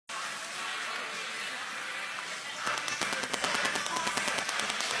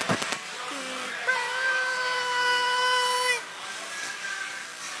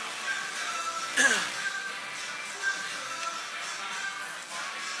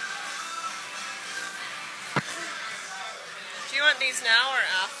you want these now or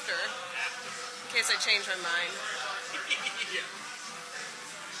after? In case I change my mind.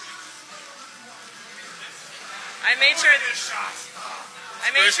 I made sure this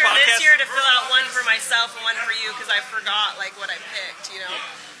year to fill out one for myself and one for you because I forgot like what I picked, you know.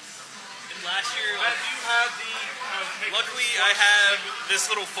 And last year, luckily I have this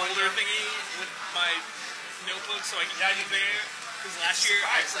little folder thingy with my notebook so I can get it there. Because last year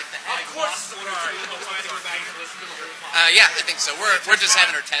I was like the head. Of course. Yeah, I think so. We're just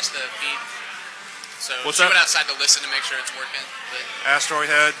having her test the feed. So she went outside to listen to make sure it's working. But...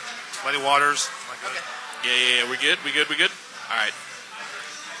 Asteroid Head, Muddy Waters. Like okay. Yeah. We good. All right.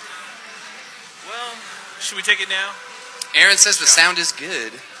 Well, should we take it now? Aaron says the sound is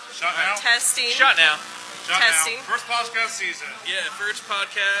good. Shot now. Testing. Shot now. Testing. Now. First podcast season. Yeah, first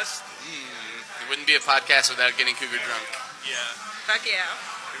podcast. It wouldn't be a podcast without getting Cougar drunk. Yeah. Fuck yeah.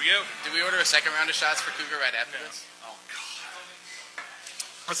 Here we go. Did we order a second round of shots for Cougar right after this? Oh, God.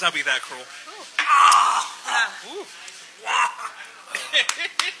 Let's not be that cruel.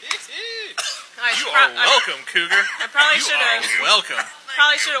 You are welcome, Cougar. I probably should have. Welcome.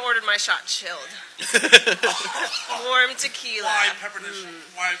 Probably should have ordered my shot chilled. Warm tequila. Why pepperdish?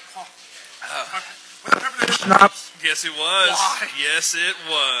 Why pepperdish schnapps? Yes, it was. Why? Yes, it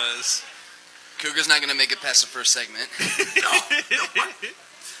was. Cougar's not going to make it past the first segment. It's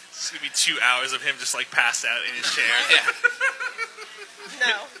going to be 2 hours of him just like passed out in his chair. Yeah.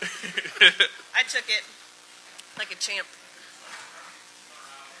 No. I took it like a champ.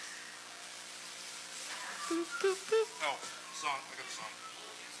 Oh, song. I got the song.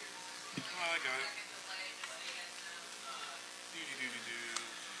 Oh, I got it.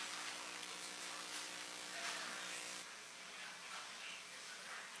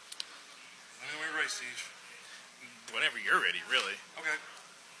 When are we ready, Siege? Whenever you're ready, really. Okay.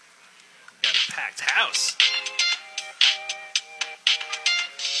 We got a packed house.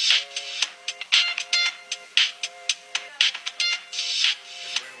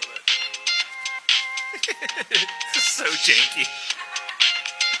 This is so janky.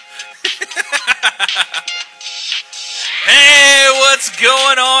 Hey, what's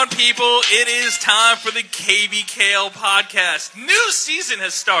going on, people? It is time for the KVKL podcast. New season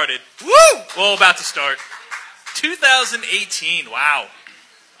has started. Woo! Well, about to start. 2018. Wow.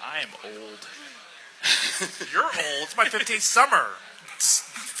 I am old. You're old. It's my 15th summer. It's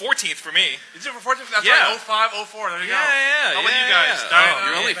 14th for me. Is it for 14th? That's Yeah. right. 05, 04. There you go. Yeah. How about you guys? Yeah. Diana?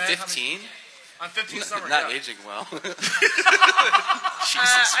 You're only Man, 15? I'm 15th summer. Not yeah. aging well. I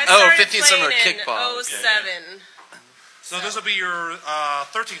Oh, started 15th summer playing kickball. in 07. So this will be your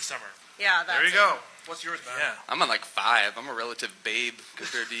 13th summer. Yeah, that's There you it. go. What's yours, man? Yeah. I'm on like 5. I'm a relative babe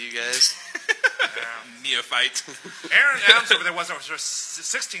compared to you guys. Neophyte. Aaron Adams over there was her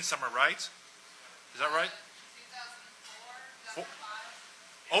 16th summer, right? Is that right?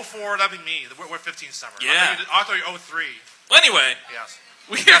 04, that'd be me. We're 15th summer. Yeah. I thought you were 03. Well, anyway, Yes.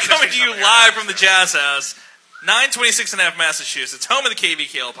 we Yeah, are coming to 16th you summer, live yeah. from the Jazz House, 926 and a half Massachusetts, home of the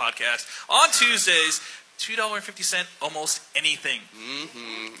KVKL podcast. On Tuesdays, $2.50 almost anything.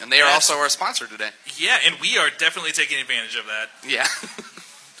 Mm-hmm. And they are also our sponsor today. Yeah, and we are definitely taking advantage of that. Yeah.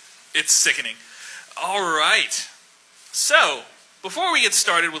 It's sickening. All right. So, before we get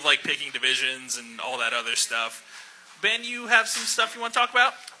started with like picking divisions and all that other stuff, Ben, you have some stuff you want to talk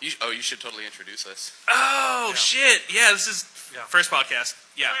about? You should totally introduce us. Oh, Yeah. shit. Yeah, this is first podcast.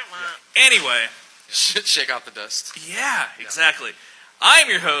 Yeah. Anyway. Shake off the dust. Yeah, exactly. I'm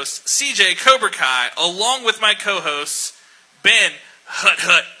your host, CJ Cobra Kai, along with my co-hosts, Ben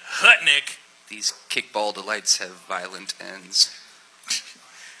Hutnick, These kickball delights have violent ends.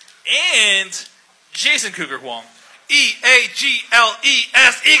 and Jason Cougar Huang.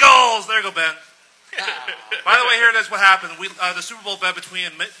 EAGLES Eagles. There you go, Ben. By the way, here it is. What happened? The Super Bowl bet between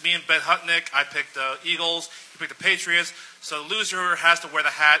me and Ben Hutnick. I picked the Eagles. He picked the Patriots. So the loser has to wear the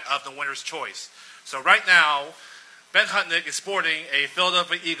hat of the winner's choice. So right now, Ben Hutnick is sporting a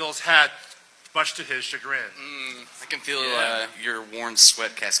Philadelphia Eagles hat, much to his chagrin. I can feel your worn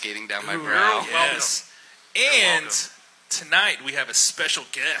sweat cascading down my You're brow. Yes. You're And welcome. tonight we have a special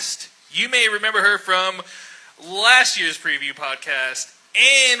guest. You may remember her from last year's preview podcast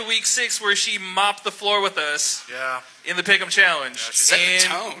and week 6 where she mopped the floor with us Yeah. in the Pick'em Challenge. She set the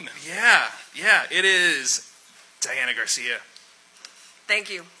tone. Yeah, it is Diana Garcia. Thank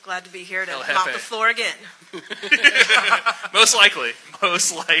you. Glad to be here to El mop Jefe. the floor again. Most likely.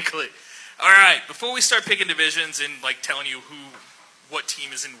 All right, before we start picking divisions and like telling you what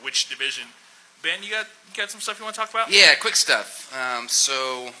team is in which division, Ben, you got some stuff you want to talk about? Yeah, quick stuff.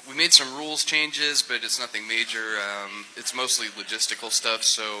 So we made some rules changes, but it's nothing major. It's mostly logistical stuff,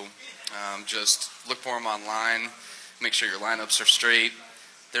 so just look for them online. make sure your lineups are straight.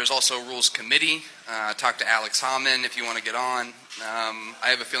 There's also a rules committee. Talk to Alex Hammond if you want to get on. I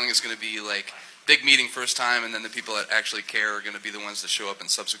have a feeling it's going to be like big meeting first time, and then the people that actually care are going to be the ones that show up in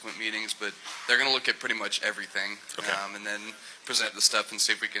subsequent meetings. But they're going to look at pretty much everything, and then present the stuff and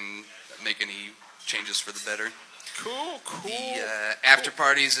see if we can make any changes for the better. Cool. The after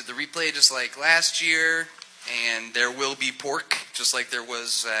parties at the replay, just like last year, and there will be pork, just like there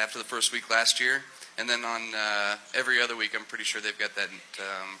was after the first week last year. And then on every other week, I'm pretty sure they've got that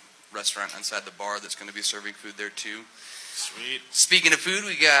restaurant inside the bar that's going to be serving food there too. Sweet. Speaking of food,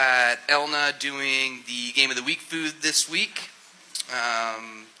 we got Elna doing the Game of the Week food this week.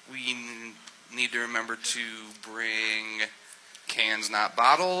 We need to remember to bring cans, not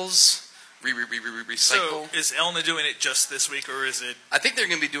bottles. Recycle. So is Elna doing it just this week, or is it? I think they're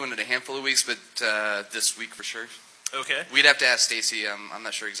going to be doing it a handful of weeks, but this week for sure. Okay. We'd have to ask Stacy. I'm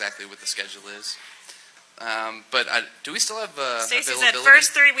not sure exactly what the schedule is. But do we still have Stacy availability? said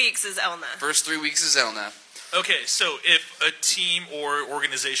first 3 weeks is Elna. First 3 weeks is Elna. Okay, so if a team or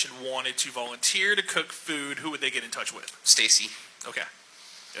organization wanted to volunteer to cook food, who would they get in touch with? Stacy. Okay.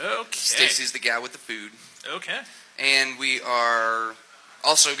 Stacy's the gal with the food. Okay. And we are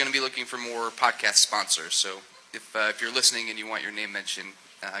also going to be looking for more podcast sponsors. So if you're listening and you want your name mentioned,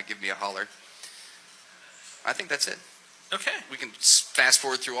 give me a holler. I think that's it. Okay. We can fast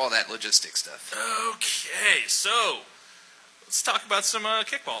forward through all that logistic stuff. Okay, so let's talk about some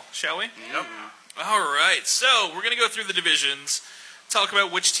kickball, shall we? Yep. All right, so we're going to go through the divisions, talk about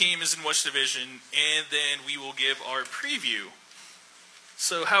which team is in which division, and then we will give our preview.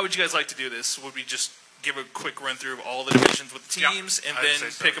 So how would you guys like to do this? Would we just give a quick run through of all the divisions with the teams and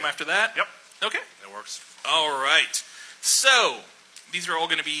then pick them after that? Yep. Okay. That works. All right. So these are all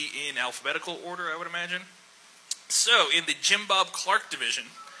going to be in alphabetical order, I would imagine. So in the Jim Bob Clark division,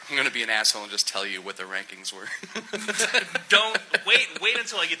 I'm going to be an asshole and just tell you what the rankings were. don't wait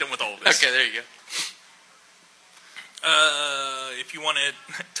until I get done with all of this. Okay, there you go. If you want to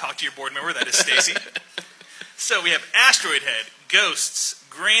talk to your board member, that is Stacy. So we have Asteroid Head, Ghosts,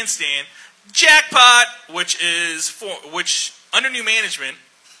 Grandstand, Jackpot, which under new management,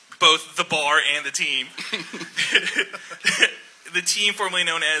 both the bar and the team, the team formerly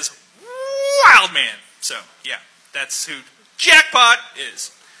known as Wildman. So yeah, that's who Jackpot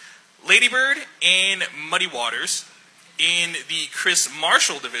is. Ladybird and Muddy Waters. In the Chris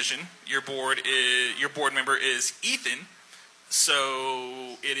Marshall division, your board member is Ethan.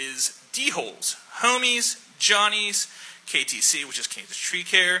 So it is D-Holes, Homies, Johnnies, KTC, which is Kansas Tree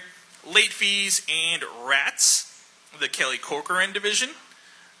Care, Late Fees, and Rats. The Kelly Corcoran division,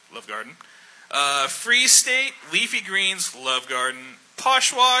 Love Garden. Free State, Leafy Greens, Love Garden.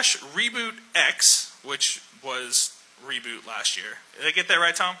 Poshwash, Reboot X, which was Reboot last year. Did I get that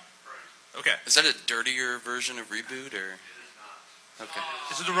right, Tom? Okay. Is that a dirtier version of Reboot, or? Okay.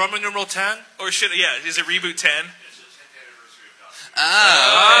 Is it the Roman numeral 10? Or is it Reboot 10? It's the 10th anniversary of Dawson.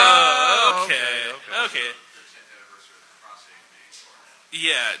 Oh, okay. The 10th anniversary of the crossing being torn down.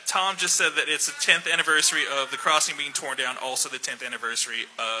 Yeah, Tom just said that it's the 10th anniversary of the crossing being torn down, also the 10th anniversary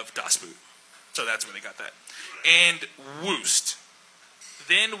of Das Boot. So that's where they got that. And Woost.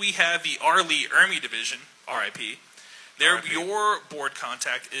 Then we have the Arlie Ermy division, RIP. Your board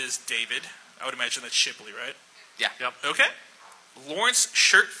contact is David. I would imagine that's Shipley, right? Yeah. Yep. Okay. Lawrence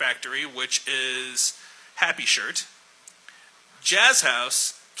Shirt Factory, which is Happy Shirt. Jazz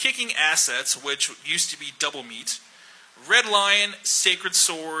House, Kicking Assets, which used to be Double Meat. Red Lion, Sacred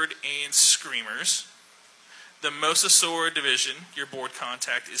Sword, and Screamers. The Mosasaur division, your board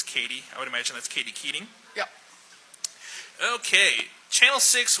contact is Katie. I would imagine that's Katie Keating. Yep. Okay. Channel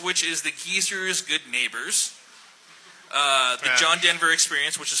 6, which is the Geezers Good Neighbors. The John Denver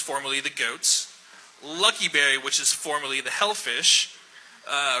Experience, which is formerly the Goats. Lucky Berry, which is formerly the Hellfish.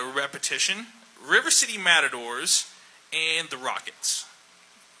 Repetition. River City Matadors. And the Rockets.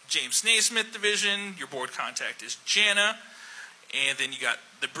 James Naismith division, your board contact is Jana. And then you got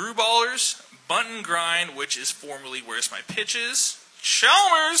the Brew Ballers. Bunton Grind, which is formerly Where's My Pitches.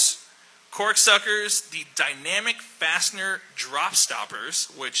 Chalmers. Corksuckers. The Dynamic Fastener Drop Stoppers,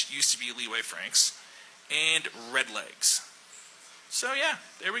 which used to be Leeway Franks. And Red Legs. So yeah,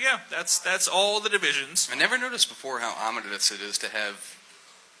 there we go. That's all the divisions. I never noticed before how ominous it is to have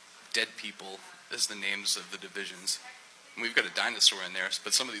dead people as the names of the divisions. We've got a dinosaur in there,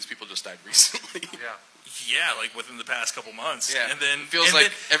 but some of these people just died recently. Yeah, like within the past couple months. Yeah, and then it feels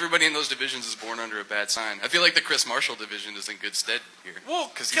like everybody in those divisions is born under a bad sign. I feel like the Chris Marshall division is in good stead here. Well,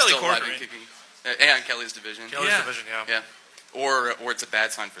 because he's Kelly still alive Corcoran. and kicking. And Kelly's division. Kelly's division, yeah. Or it's a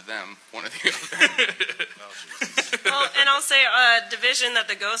bad sign for them, one or the other. Well, and I'll say a division that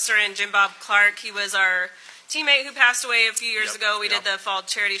the Ghosts are in, Jim Bob Clark, he was our teammate who passed away a few years ago. We Yep. did the fall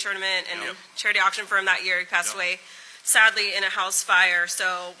charity tournament and Yep. charity auction for him that year. He passed away, sadly, in a house fire.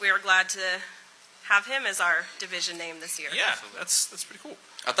 So we are glad to have him as our division name this year. Yeah, that's pretty cool.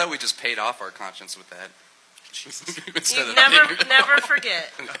 I thought we just paid off our conscience with that. Instead You of never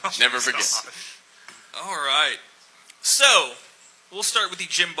forget. never forget. All right. So we'll start with the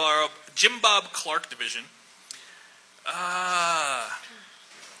Jim Bob Clark division.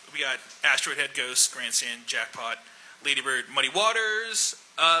 We got Asteroid Head, Ghost, Grandstand, Jackpot, Ladybird, Muddy Waters.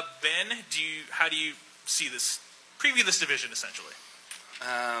 Ben, how do you see this? Preview this division essentially.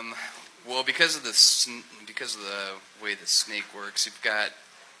 Well, because of the way the snake works, you've got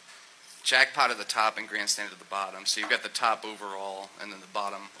Jackpot at the top and Grandstand at the bottom. So you've got the top overall and then the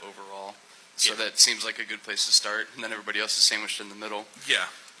bottom overall. So that seems like a good place to start. And then everybody else is sandwiched in the middle. Yeah.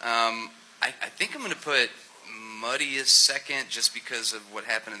 I think I'm going to put Muddy as second just because of what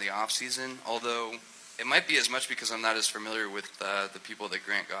happened in the off season. Although it might be as much because I'm not as familiar with the people that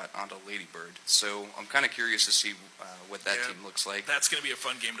Grant got onto Ladybird. So I'm kind of curious to see what that team looks like. That's going to be a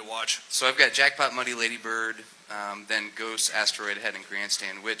fun game to watch. So I've got Jackpot, Muddy, Ladybird, then Ghost, Asteroid Head, and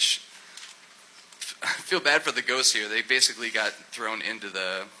Grandstand, which I feel bad for the Ghosts here. They basically got thrown into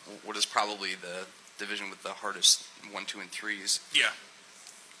what is probably the division with the hardest 1, 2, and 3s. Yeah.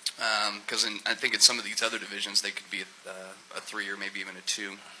 Because I think in some of these other divisions they could be a 3 or maybe even a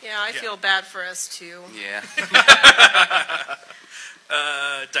 2. Yeah, I feel bad for us too. Yeah.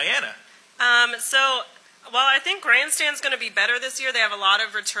 Diana. Well, I think Grandstand's going to be better this year. They have a lot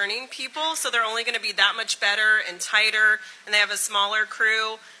of returning people, so they're only going to be that much better and tighter, and they have a smaller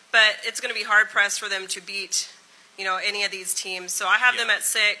crew. But it's going to be hard-pressed for them to beat, any of these teams. So I have them at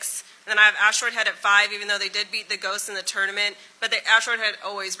 6, and then I have Asteroid Head at 5, even though they did beat the Ghosts in the tournament. But the Asteroid Head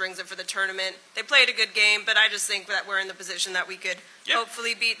always brings it for the tournament. They played a good game, but I just think that we're in the position that we could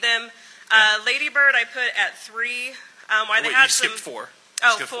hopefully beat them. Ladybird I put at 3. Why they Wait, had you skipped 4.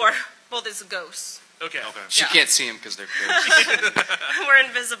 Oh, 4. Well, this is Ghosts. Okay. She can't see them because they're ghosts. We're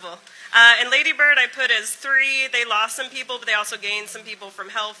invisible. And Ladybird I put as 3. They lost some people, but they also gained some people from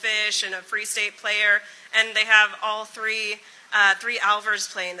Hellfish and a Free State player. And they have all 3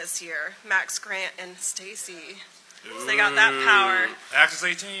 Alvers playing this year, Max, Grant, and Stacy. So they got that power. Axis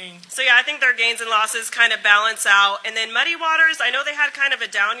 18. So yeah, I think their gains and losses kind of balance out. And then Muddy Waters, I know they had kind of a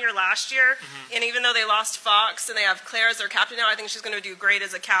down year last year. And even though they lost Fox and they have Claire as their captain now, I think she's going to do great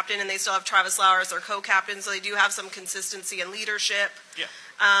as a captain. And they still have Travis Lauer as their co-captain, so they do have some consistency and leadership. Yeah.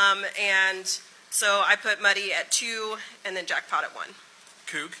 And so I put Muddy at 2 and then Jackpot at 1.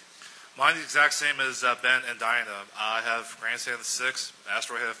 Coog. Mine's the exact same as Ben and Diana. I have Grandstand at 6,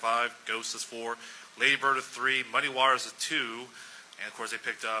 Asteroid Head at 5, Ghost is 4, Ladybird at 3, Muddy Waters at 2, and of course they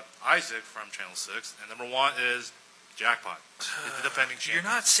picked up Isaac from Channel 6. And number 1 is Jackpot, the defending champion.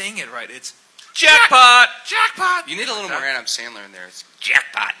 You're not saying it right. It's Jackpot! Jackpot! You need a little more Adam Sandler in there. It's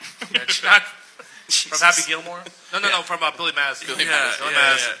Jackpot. Yeah, from Happy Gilmore? No, from Billy Madison. Billy Madison. Billy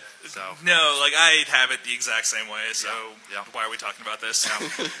Madison. So. No, I have it the exact same way, so why are we talking about this?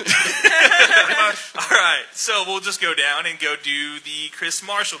 Pretty much. All right, so we'll just go down and go do the Chris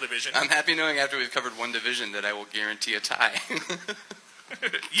Marshall division. I'm happy knowing after we've covered one division that I will guarantee a tie.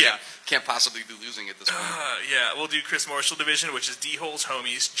 Yeah. Can't possibly be losing at this point. Yeah, we'll do Chris Marshall division, which is D-Holes,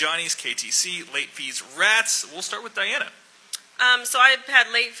 Homies, Johnny's, KTC, Late Fees, Rats. We'll start with Diana. So I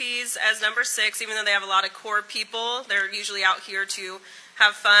had Late Fees as number 6, even though they have a lot of core people. They're usually out here to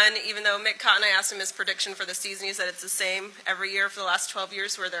have fun, even though Mick Cotton, I asked him his prediction for the season. He said it's the same every year for the last 12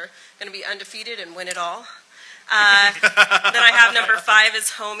 years where they're going to be undefeated and win it all. Then I have number 5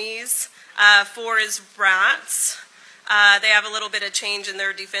 is Homies. 4 is Rats. They have a little bit of change in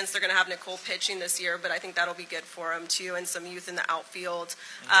their defense. They're going to have Nicole pitching this year, but I think that'll be good for them too, and some youth in the outfield.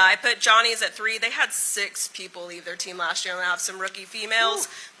 Okay. I put Johnny's at 3. They had 6 people leave their team last year, and they have some rookie females.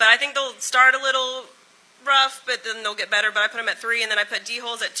 But I think they'll start a little rough, but then they'll get better. But I put them at 3, and then I put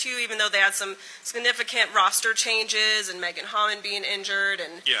D-Holes at 2, even though they had some significant roster changes and Megan Hammond being injured.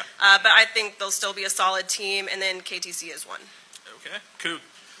 And but I think they'll still be a solid team, and then KTC is 1. Okay, cool.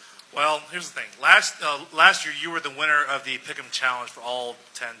 Well, here's the thing. Last year, you were the winner of the Pick'em Challenge for all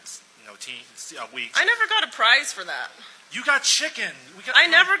 10 weeks. I never got a prize for that. You got chicken. I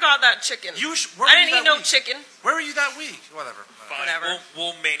never got that chicken. I didn't eat no chicken. Where were you that week? Whatever. Fine. Whatever.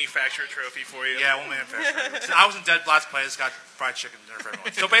 We'll manufacture a trophy for you. Yeah, we'll manufacture it. So I was in dead last place. Got fried chicken dinner for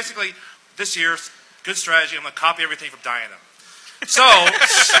everyone. So basically, this year's good strategy. I'm going to copy everything from Diana. So,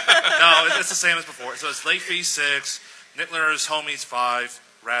 no, it's the same as before. So it's Late Fee 6, Nittler's Homies 5,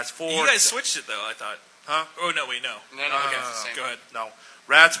 Rats 4. You guys switched it, though, I thought. Huh? Oh, no, wait, no. No, Okay, it's the same. go ahead. No.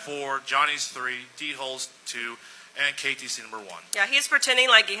 Rats 4, Johnny's 3, D-Holes 2, and KTC number 1. Yeah, he's pretending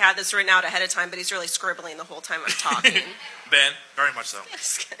like he had this written out ahead of time, but he's really scribbling the whole time I'm talking. Ben? Very much so.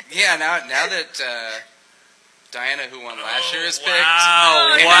 Yeah, now that Diana, who won last year, is picked.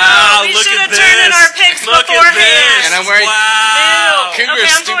 Wow, Oh, wow, no. We look should at have turned in this. our picks Look at beforehand. this. And I'm wearing Wow. Ew. Cougar's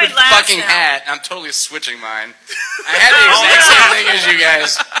Okay, I'm stupid going last fucking now. hat. I'm totally switching mine. I had the exact same thing as you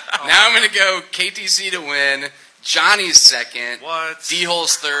guys. Now I'm going to go KTC to win, Johnny's second, What?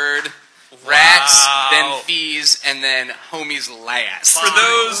 D-Hole's third, Rats, Wow. then Fees, and then Homies last. For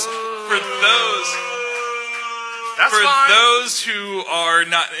those That's For fine. those who are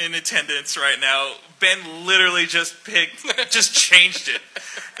not in attendance right now, Ben literally just changed it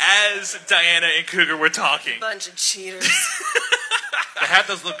as Diana and Cougar were talking. Bunch of cheaters. The hat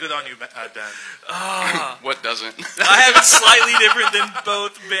does look good on you, Ben. What doesn't? I have it slightly different than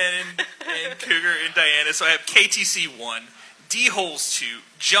both Ben and Cougar and Diana. So I have KTC 1, D-Holes 2,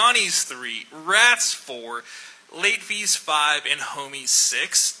 Johnny's 3, Rats 4, Late Fees 5, and Homies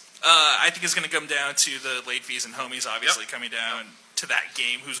 6. I think it's going to come down to the Late Fees and Homies obviously coming down to that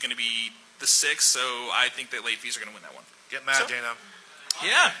game. Who's going to be the 6th? So I think that Late Fees are going to win that one. Get mad, Dana.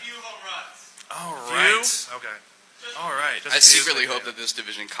 Yeah. Few home runs. All Few? right. Okay. All right. I secretly hope that this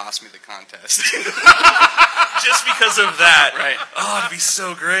division cost me the contest. Just because of that. Right. Oh, it'd be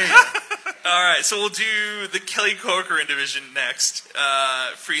so great. All right, so we'll do the Kelly Corcoran division next.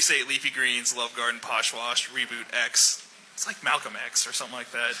 Free State, Leafy Greens, Love Garden, Posh Wash, Reboot X. It's like Malcolm X or something like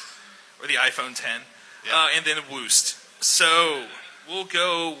that. Or the iPhone 10. Yeah. And then Woost. So we'll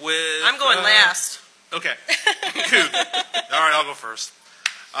go with... I'm going last. Okay. Coog. All right, I'll go first.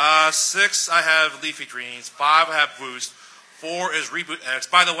 6, I have Leafy Greens. 5, I have Boost. 4 is Reboot X.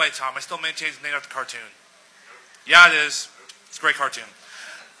 By the way, Tom, I still maintain it's named after the cartoon. Yeah, it is. It's a great cartoon.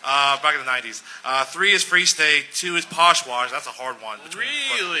 Back in the 90s. 3 is Free State. 2 is Posh Wash. That's a hard one.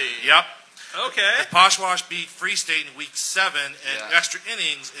 Really? Yep. Okay. Posh Wash beat Free State in week 7 in Yeah. extra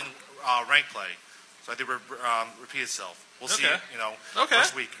innings in rank play. So I think repeat itself. We'll see, Okay. Okay.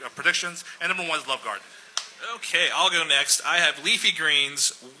 first week. Predictions. And number 1 is Love Garden. Okay, I'll go next. I have Leafy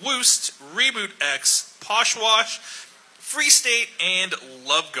Greens, Woost, Reboot X, Posh Wash, Free State, and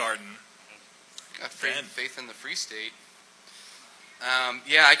Love Garden. Got Ben. faith in the Free State.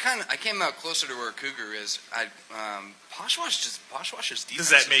 Yeah, I came out closer to where Cougar is. Poshwash's defense. Does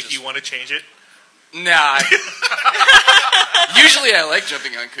that is make just- you want to change it? Nah. Usually I like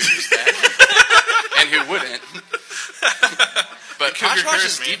jumping on Cougar's back. And who wouldn't? But Cougar Poshwash curse,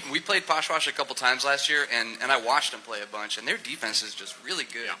 is man. deep. We played Poshwash a couple times last year, and I watched them play a bunch, and their defense is just really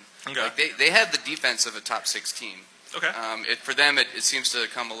good. Yeah. Okay. Like they have the defense of a top 6 team. Okay. For them, it seems to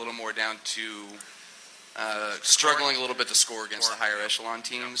come a little more down to struggling a little bit to score against the higher echelon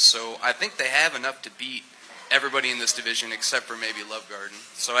teams. So I think they have enough to beat everybody in this division except for maybe Love Garden.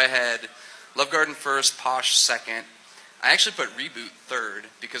 So I had Love Garden first, Posh second. I actually put Reboot third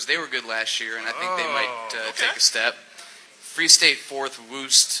because they were good last year, and I think they might take a step. Free State fourth,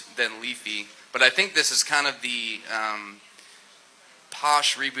 Woost, then Leafy. But I think this is kind of the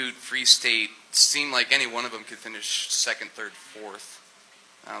Posh, Reboot, Free State. Seemed like any one of them could finish second, third, fourth.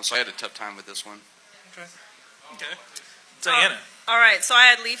 So I had a tough time with this one. Okay. Diana. All right, so I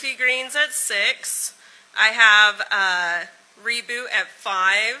had Leafy Greens at 6. I have Reboot at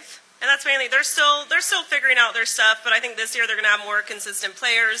 5. And that's mainly they're still figuring out their stuff, but I think this year they're going to have more consistent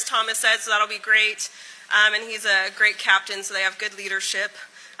players. Thomas said, so that'll be great. And he's a great captain, so they have good leadership.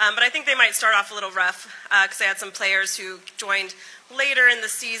 But I think they might start off a little rough because they had some players who joined later in the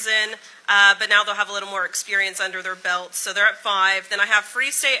season, but now they'll have a little more experience under their belts. So they're at 5. Then I have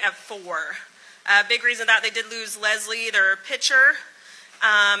Free State at 4. Big reason that they did lose Leslie, their pitcher,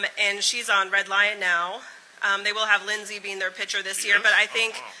 and she's on Red Lion now. They will have Lindsay being their pitcher this year, but I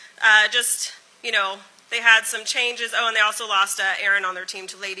think they had some changes. Oh, and they also lost Aaron on their team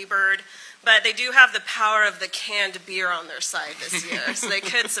to Lady Bird. But they do have the power of the canned beer on their side this year, so they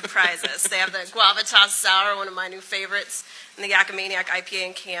could surprise us. They have the Guavatas Sour, one of my new favorites, and the Yakamaniac IPA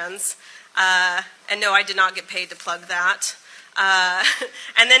in cans. And no, I did not get paid to plug that.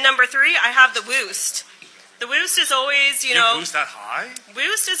 And then number 3, I have the Woost. The Woost is always, You boost that high?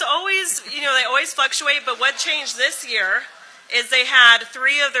 Woost is always, they always fluctuate, but what changed this year is they had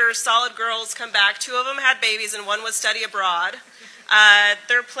 3 of their solid girls come back. 2 of them had babies, and 1 was study abroad.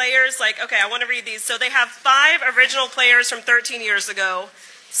 Their players, I want to read these. So they have 5 original players from 13 years ago,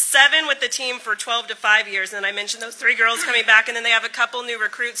 7 with the team for 12 to 5 years, and then I mentioned those 3 girls coming back, and then they have a couple new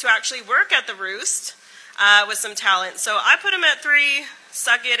recruits who actually work at the Roost with some talent. So I put them at 3.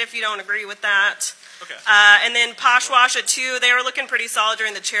 Suck it if you don't agree with that. Okay. And then Posh Wash at 2. They were looking pretty solid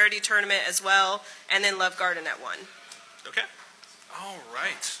during the charity tournament as well, and then Love Garden at 1. Okay. All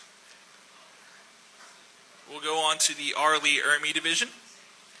right. We'll go on to the R. Lee Ermey division,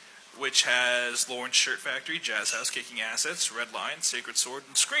 which has Lawrence Shirt Factory, Jazz House, Kicking Assets, Red Lion, Sacred Sword,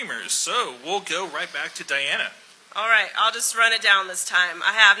 and Screamers. So we'll go right back to Diana. All right, I'll just run it down this time.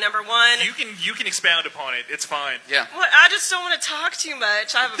 I have number 1. You can expound upon it. It's fine. Yeah. What? I just don't want to talk too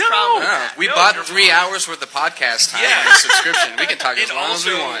much. I have a problem with that. We bought 3 hours worth of podcast time and subscription. We can talk as And long as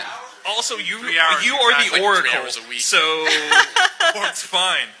we want. Also, you 3 hours are the exactly. oracle, 3 hours a week. so it's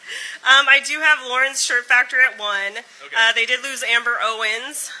fine. I do have Lawrence Shirt Factory at 1. Okay. They did lose Amber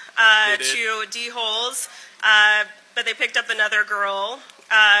Owens They did. to D Holes, but they picked up another girl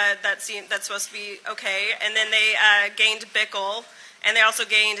that's supposed to be okay. And then they gained Bickle, and they also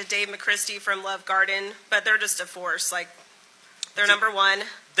gained Dave McChristie from Love Garden, but they're just a force. Like, they're number 1.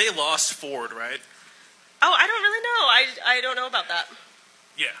 They lost Ford, right? Oh, I don't really know. I don't know about that.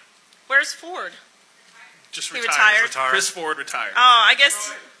 Yeah. Where's Ford? Just He retired. retired? Chris Ford retired. Oh, I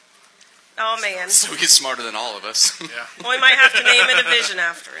guess. Oh, man. So he's smarter than all of us. Yeah. Well, we might have to name a division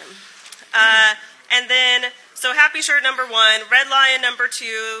after him. And then, so Happy Shirt number 1, Red Lion number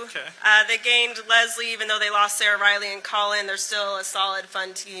 2. Okay. They gained Leslie, even though they lost Sarah Riley and Colin. They're still a solid,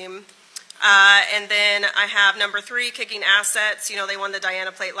 fun team. And then I have number 3, Kicking Assets. You know, they won the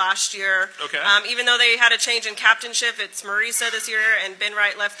Diana Plate last year. Okay. Even though they had a change in captainship, it's Marisa this year, and Ben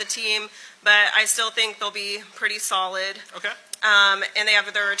Wright left the team. But I still think they'll be pretty solid. Okay. And they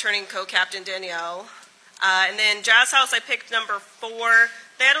have their returning co-captain, Danielle. And then Jazz House, I picked number 4.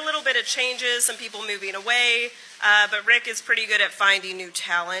 They had a little bit of changes, some people moving away, but Rick is pretty good at finding new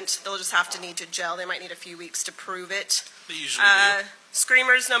talent. They'll just have to need to gel. They might need a few weeks to prove it. They usually do.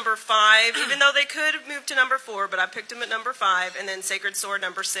 Screamers number 5, even though they could have moved to number 4, but I picked them at number 5. And then Sacred Sword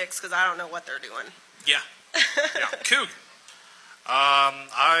number 6, because I don't know what they're doing. Yeah. Coog.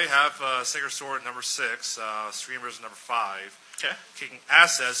 I have Sacred Sword number 6, Streamers number 5. Okay. Kicking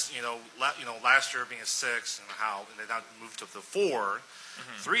Assets, last year being a 6, and they now moved to the 4.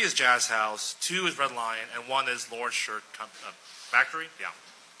 Mm-hmm. 3 is Jazz House, 2 is Red Lion, and 1 is Lawrence Shirt Factory. Yeah,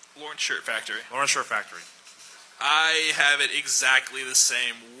 Lawrence Shirt Factory. Lawrence Shirt Factory. I have it exactly the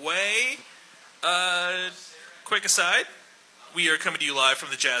same way. Quick aside, we are coming to you live from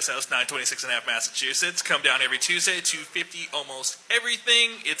the Jazz House, 926 and a half Massachusetts. Come down every Tuesday, 250 almost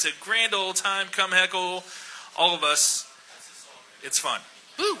everything. It's a grand old time. Come heckle all of us. It's fun.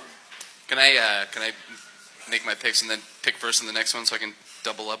 Woo! Can I make my picks and then pick first in the next one so I can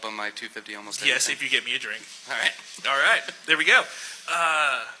double up on my 250 almost everything? Yes, if you get me a drink. All right. All right, there we go.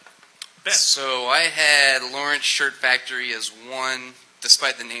 Ben. So I had Lawrence Shirt Factory as 1.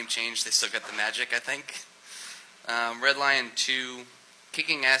 Despite the name change, they still got the magic, I think. Red Lion 2,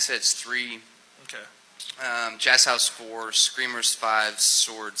 Kicking Assets 3, Okay. Jazz House 4, Screamers 5,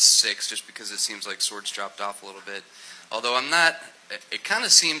 Sword 6, just because it seems like Sword's dropped off a little bit. Although I'm not, it kind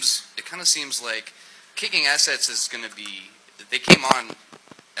of seems like Kicking Assets is going to be, they came on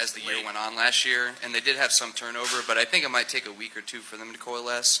as the year Late. went on last year, and they did have some turnover, but I think it might take a week or 2 for them to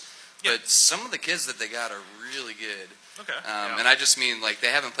coalesce. Yeah. But some of the kids that they got are really good. Okay. And I just mean, like, they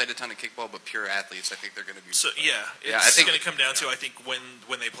haven't played a ton of kickball, but pure athletes. I think they're going to be. So I it's think- going to come down to, I think, when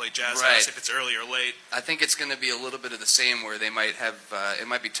they play Jazz Right. House, if it's early or late. I think it's going to be a little bit of the same, where they might have. It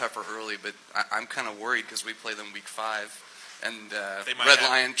might be tougher early, but I'm kind of worried because we play them week 5, and They might Red have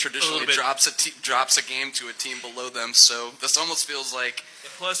Lion a traditionally little bit- drops a game to a team below them. So this almost feels like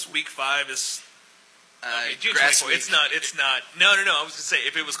And plus, week 5 is June grass 24th. week. It's not. No. I was going to say,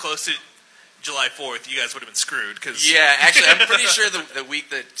 if it was close to July 4th, you guys would have been screwed. Cause Yeah, actually, I'm pretty sure the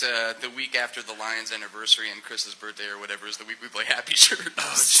week after the Lions' anniversary and Chris's birthday or whatever is the week we play Happy Shirt.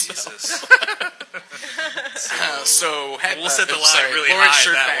 Oh, Jesus. So We'll set the line sorry, really Lawrence high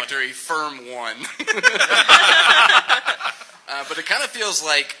Shirt at that Factory, firm 1. But it kind of feels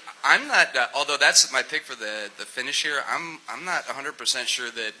like I'm not. Although that's my pick for the finish here, I'm not 100% sure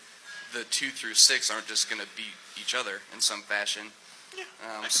that the 2 through 6 aren't just going to beat each other in some fashion. Yeah,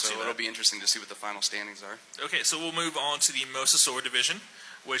 I can see So that. it'll be interesting to see what the final standings are. Okay, so we'll move on to the Mosasaur division,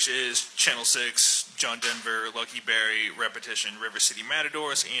 which is Channel 6, John Denver, Lucky Berry, Repetition, River City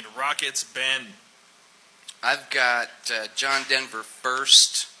Matadors, and Rockets. Ben. I've got John Denver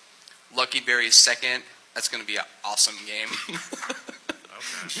first, Lucky Berry second. That's going to be an awesome game.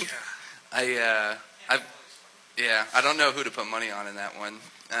 Yeah. I don't know who to put money on in that one.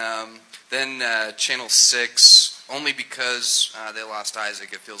 Then Channel 6, only because they lost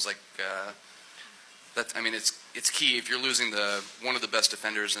Isaac. It feels like it's key if you're losing one of the best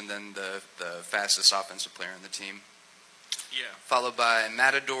defenders and then the fastest offensive player on the team. Yeah. Followed by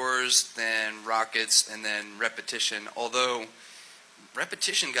Matadors, then Rockets, and then Repetition. Although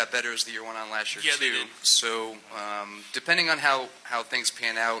Repetition got better as the year went on last year, Yeah, too. they did. So, depending on how things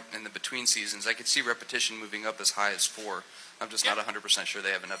pan out in the between seasons, I could see Repetition moving up as high as 4. I'm just not 100% sure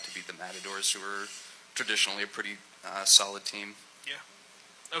they have enough to beat the Matadors, who are traditionally a pretty solid team.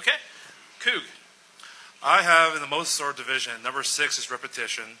 Okay. Coog. I have in the most sort division, number 6 is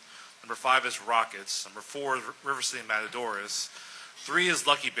Repetition, number 5 is Rockets, number 4 is River City Matadors, 3 is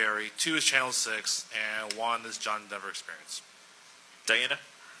Lucky Berry, 2 is Channel 6, and 1 is John Denver Experience. Diana.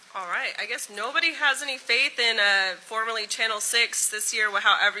 All right. I guess nobody has any faith in formerly Channel 6 this year,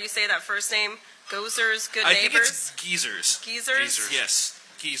 however you say that first name. Gozer's Good I think Neighbors. it's Geezers. Geezers? Yes.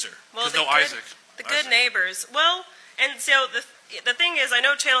 Geezer. Well, There's no Isaac. The Good Neighbors. Well, and so the thing is, I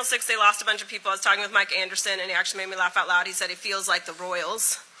know Channel 6, they lost a bunch of people. I was talking with Mike Anderson, and he actually made me laugh out loud. He said it feels like the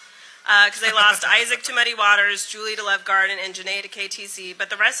Royals. Because they lost Isaac to Muddy Waters, Julie to Love Garden, and Janae to KTC. But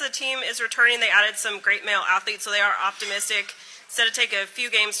the rest of the team is returning. They added some great male athletes, so they are optimistic. Instead of take a few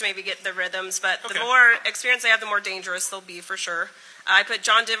games to maybe get the rhythms, but the more experience they have, the more dangerous they'll be for sure. I put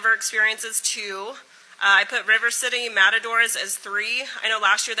John Denver Experiences 2. I put River City Matadors as 3. I know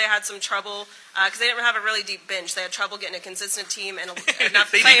last year they had some trouble because they didn't have a really deep bench. They had trouble getting a consistent team and enough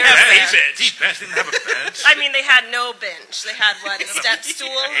They players. didn't have there. a bench. Deep bench, they didn't have a bench. I mean, they had no bench. They had, what, a step stool?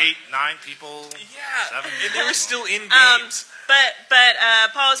 8, 9 people. Yeah. 7 And they were still in Um, games. But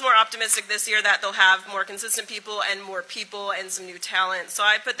Paul is more optimistic this year that they'll have more consistent people and more people and some new talent. So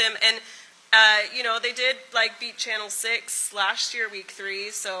I put them, and they did beat Channel 6 last year, week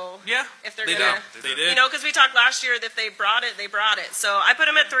 3. So Yeah. if they're They gonna, did. They did. because we talked last year that if they brought it, they brought it. So I put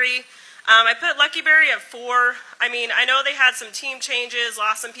them at 3. I put Lucky Berry at 4. I mean, I know they had some team changes,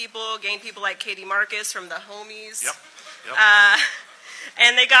 lost some people, gained people like Katie Marcus from the Homies. Yep.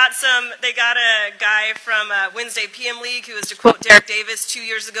 And they got a guy from Wednesday PM League who was, to quote Derek Davis 2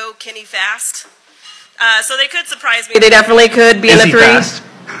 years ago, Kenny Fast. So they could surprise me. They definitely could be in the 3. Fast?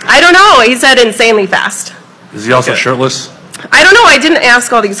 I don't know. He said insanely fast. Is he also shirtless? I don't know. I didn't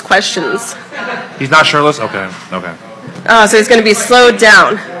ask all these questions. He's not shirtless? Okay. So he's going to be slowed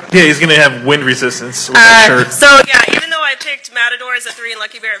down. Yeah, he's going to have wind resistance with that shirt. So yeah, even though I picked Matadors at 3 and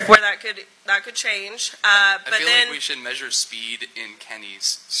Lucky Bear at 4, that could change. I But feel then like we should measure speed in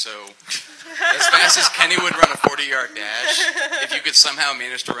Kenny's. So, as fast as Kenny would run a 40-yard dash, if you could somehow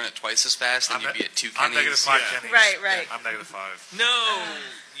manage to run it twice as fast, then you'd be at 2 Kennys. I'm negative 5 Yeah. Kennys. Right. I'm negative 5. No.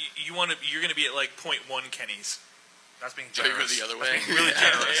 You're going to be at 0.1 Kennys. That's being So you go generous. the other way. Really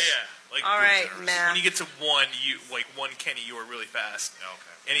generous. Yeah. all right, When math. you get to 1, one Kenny, you are really fast.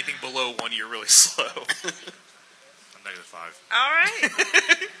 Okay. Anything below 1, you're really slow. I'm negative 5. All right.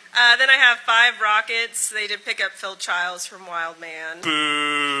 Then I have 5 Rockets. They did pick up Phil Childs from Wild Man.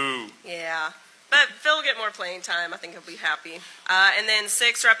 Boo. Yeah. But Phil will get more playing time. I think he'll be happy. And then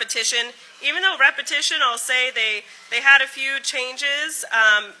 6 Repetition. Even though Repetition, I'll say they had a few changes,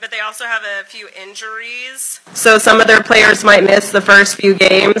 but they also have a few injuries. So some of their players might miss the first few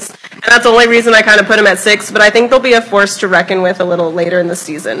games. And that's the only reason I kind of put them at 6. But I think they'll be a force to reckon with a little later in the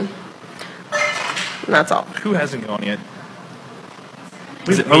season. And that's all. Who hasn't gone yet?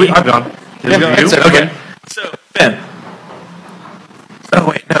 I've gone. Yeah, that's it. Okay. So, Ben. Oh,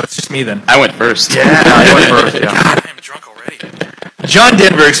 wait. No, it's just me then. I went first. Yeah, I went first. Yeah. God, I'm drunk already. John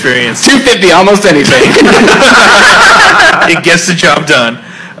Denver Experience. 250, almost anything. It gets the job done.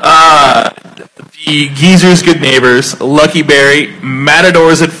 The Geezers, Good Neighbors, Lucky Berry,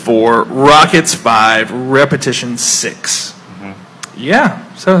 Matadors at 4, Rockets 5, Repetition 6.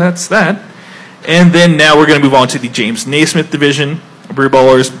 Yeah, so that's that. And then now we're going to move on to the James Naismith division. Brew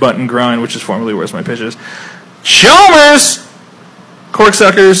Ballers, Bunt and Grind, which is formerly Where's My Pitches. Chalmers,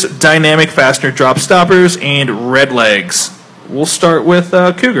 Corksuckers, Dynamic Fastener Drop Stoppers, and Red Legs. We'll start with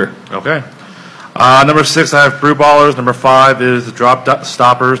Cougar. Okay. Number 6, I have Brew Ballers. Number 5 is the Drop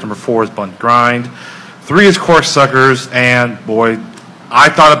Stoppers. Number 4 is Bunt Grind. 3 is Corksuckers. And, boy, I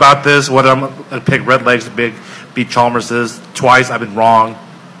thought about this, whether I'm going to pick Red Legs to beat Chalmers is. Twice I've been wrong.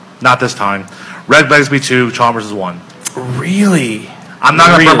 Not this time. Red Legs be 2, Chalmers is 1. Really? I'm not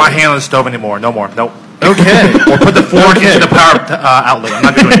going to burn my hand on the stove anymore. No more. Nope. Okay. Or put the fork into the power outlet. I'm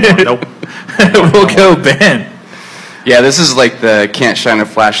not going to do it anymore. Nope. We'll go Ben. Yeah, this is like the can't shine a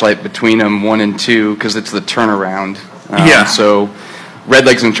flashlight between them 1 and 2 because it's the turnaround. Yeah. So Red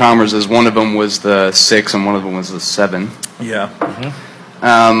Legs and Chalmers is one of them was the 6 and one of them was the 7. Yeah.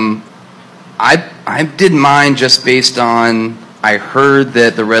 I did mine just based on I heard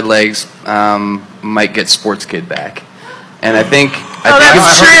that the Red Legs might get Sports Kid back, and I think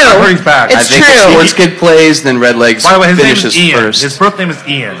that's true. I heard he's back. It's I think true. if Sports Kid plays, then Red Legs By the way, his name finishes is Ian. first. His birth name is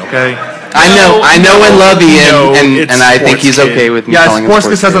Ian, okay? I know and love Ian, No, and it's I think Sports he's Kid. okay with me Yeah, calling him Sports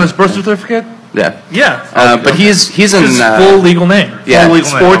Kid Sports says Kid. on his birth certificate. Yeah. Yeah. But he's in His full legal name. yeah, Full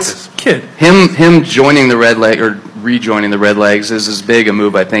legal name, sports kid. him joining the Red Leg or rejoining the Red Legs is as big a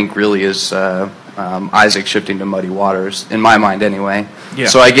move I think really as Isaac shifting to Muddy Waters in my mind anyway. Yeah.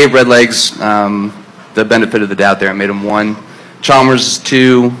 So I gave Red Legs the benefit of the doubt there. I made him 1, Chalmers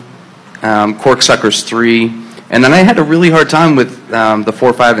 2, Corksuckers 3, and then I had a really hard time with the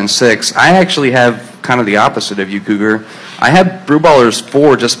 4, 5, and 6. I actually have kind of the opposite of you, Cougar. I had Brewballers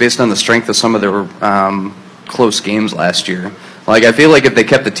 4 just based on the strength of some of their close games last year. Like I feel like if they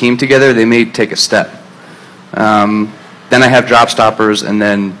kept the team together, they may take a step. Then I have Drop Stoppers and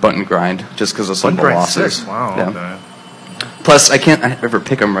then Bunt and Grind just because of some of the losses. 6. Wow. Yeah. Okay. Plus, I can't ever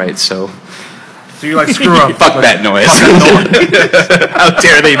pick them right, so So you like screw up. fuck that noise. How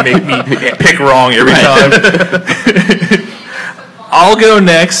dare they make me pick wrong every time? I'll go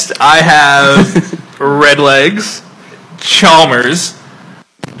next. I have Red Legs, Chalmers,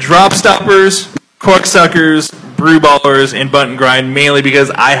 Drop Stoppers, Corksuckers, Brewballers, and Bunt and Grind, mainly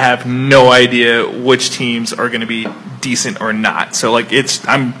because I have no idea which teams are going to be decent or not. So like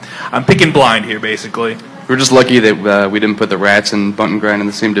I'm picking blind here basically. We're just lucky that we didn't put the Rats and Bunt and Grind in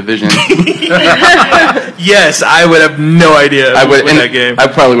the same division. Yes, I would have no idea I would with that game. I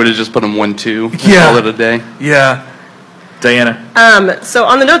probably would have just put them 1-2. Yeah. Call it a day. Yeah. Diana. So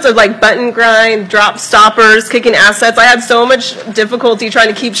on the notes of like Button Grind, Drop Stoppers, Kicking Assets, I had so much difficulty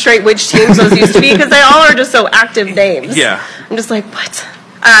trying to keep straight which teams those used to be because they all are just so active names. Yeah. I'm just like, what?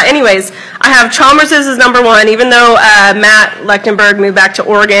 Anyways, I have Chalmers as number 1, even though Matt Lechtenberg moved back to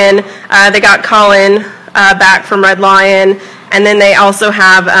Oregon. They got Colin back from Red Lion, and then they also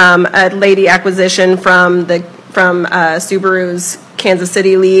have a lady acquisition from Subaru's Kansas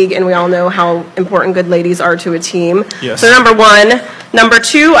City League, and we all know how important good ladies are to a team. Yes. So number 1. Number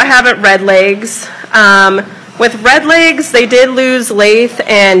 2, I have it Red Legs. With Red Legs, they did lose Lath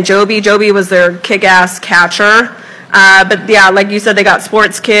and Joby. Joby was their kick-ass catcher. But yeah, like you said, they got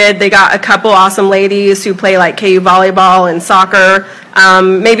Sports Kid. They got a couple awesome ladies who play like KU volleyball and soccer.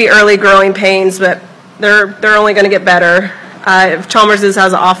 Maybe early growing pains, but they're only going to get better. If Chalmers has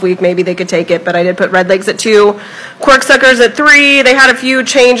an off week, maybe they could take it, but I did put Red Legs at 2. Corksuckers at 3. They had a few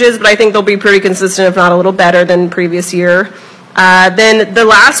changes, but I think they'll be pretty consistent, if not a little better than previous year. Then the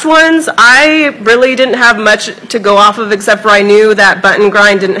last ones, I really didn't have much to go off of, except for I knew that Bunt and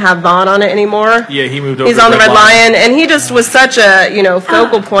Grind didn't have Vaughn on it anymore. Yeah, he moved over. He's to on the Red Lion. Lion, and he just was such a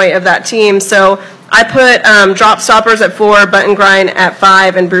focal point of that team. So I put Drop Stoppers at 4, Bunt and Grind at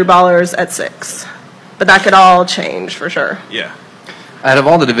 5, and Brewballers at 6. But that could all change for sure. Yeah. Out of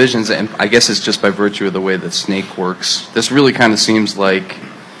all the divisions, and I guess it's just by virtue of the way that Snake works, this really kind of seems like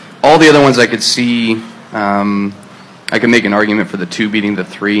all the other ones I could see, I could make an argument for the 2 beating the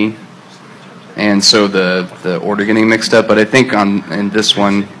 3, and so the order getting mixed up. But I think in this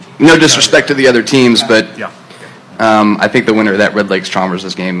one, no disrespect to the other teams, but I think the winner of that Red Legs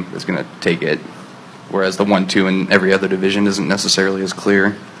Chalmers game is going to take it, whereas the 1-2 in every other division isn't necessarily as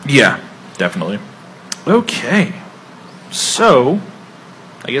clear. Yeah, definitely. Okay. So,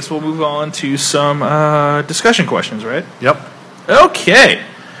 I guess we'll move on to some discussion questions, right? Yep. Okay.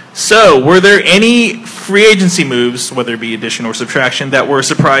 So, were there any free agency moves, whether it be addition or subtraction, that were a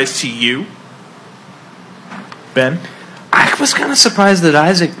surprise to you? Ben? I was kind of surprised that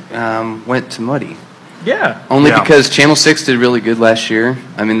Isaac went to Muddy. Yeah. Only because Channel 6 did really good last year.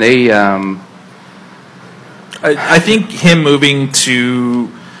 I mean, they... I think him moving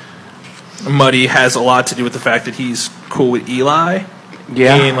to Muddy has a lot to do with the fact that he's cool with Eli.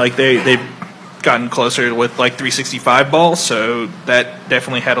 Yeah. And, like, they've gotten closer with, like, 365 ball, so that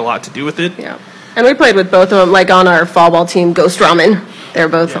definitely had a lot to do with it. Yeah. And we played with both of them, like on our fall ball team, Ghost Ramen. They're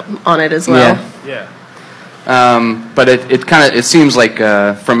both on it as well. Yeah. Yeah. But it seems like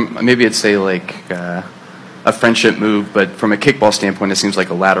from maybe it's a friendship move, but from a kickball standpoint, it seems like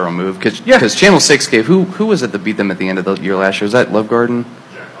a lateral move. Because Channel 6 gave who was it that beat them at the end of the year last year? Was that Love Garden?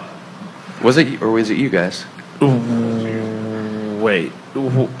 Was it, or was it you guys? Wait.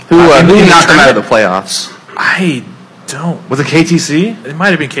 Who knocked them out of the playoffs? I don't. Was it KTC? It might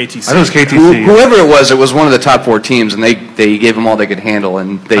have been KTC. I know it was KTC. Whoever it was one of the top 4 teams, and they gave them all they could handle,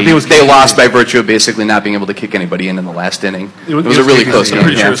 and they lost by virtue of basically not being able to kick anybody in the last inning. It was a really KTC. close game. I'm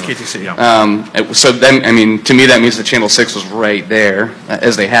pretty sure it was KTC. Yeah. So then, I mean, to me, that means that Channel 6 was right there,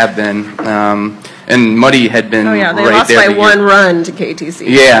 as they have been. And Muddy had been Oh, yeah. They right lost there. by 1 run to KTC.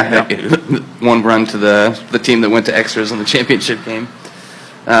 Yeah, 1 run to the team that went to extras in the championship game.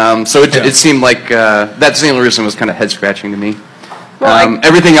 So it seemed like that single reason was kind of head-scratching to me. Well,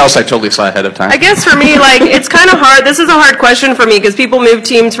 everything else I totally saw ahead of time. I guess for me, like, it's kind of hard. This is a hard question for me because people move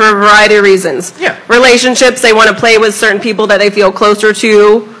teams for a variety of reasons. Yeah. Relationships, they want to play with certain people that they feel closer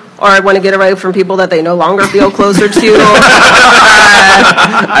to, or I want to get away from people that they no longer feel closer to.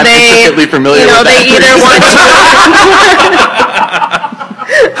 I'm intimately familiar with they that. either want to.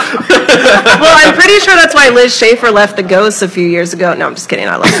 Well, I'm pretty sure that's why Liz Schaefer left the Ghosts a few years ago. No, I'm just kidding.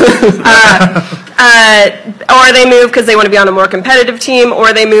 I love her. Or they move because they want to be on a more competitive team,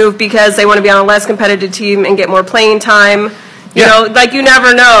 or they move because they want to be on a less competitive team and get more playing time. You know, like you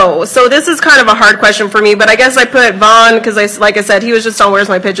never know. So this is kind of a hard question for me, but I guess I put Vaughn because, like I said, he was just on Where's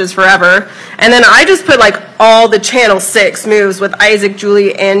My Pitches forever. And then I just put like all the Channel 6 moves with Isaac,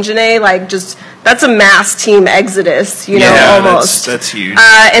 Julie, and Janae, like just that's a mass team exodus, you know, almost. That's huge.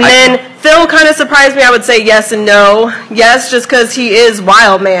 And then Phil kind of surprised me. I would say yes and no. Yes, just because he is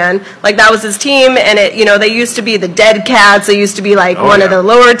Wild Man. Like that was his team, and it, you know, they used to be the Dead Cats. They used to be like one of the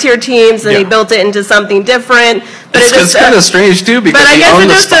lower tier teams, and he built it into something different. But It's kind of strange too, because but I he guess owned it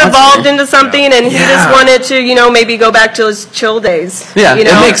the just sponsor. evolved into something, and he just wanted to, you know, maybe go back to his chill days. Yeah, you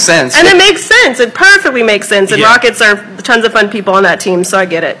know? it makes sense. And it makes sense. It perfectly makes sense. And Rockets are tons of fun people on that team, so I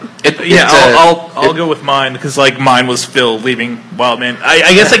get it. I'll go with mine because like mine was Phil leaving Wildman.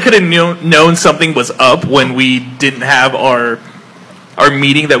 I guess I could have known something was up when we didn't have our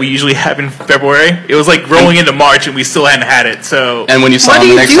meeting that we usually have in February. It was like rolling into March and we still hadn't had it. So And when you saw What do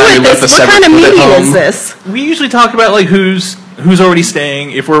him the you next do time, he with left the this? What severed kind of foot at meeting home. is this? we usually talk about like who's already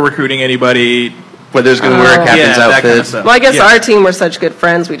staying, if we're recruiting anybody. Whether he's going to wear a captain's that kind of outfit. stuff. Well, I guess Yeah. our team we're such good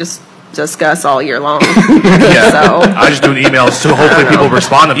friends. We just discuss all year long. Yeah. So I just do emails, so hopefully people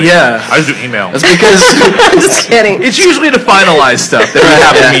respond to me. Yeah. I just do email. That's because I'm just kidding. It's usually to finalize stuff that we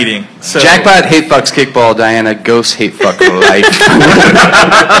have a meeting. So Jackpot hate fucks kickball, Diana. Ghost hate fuck life.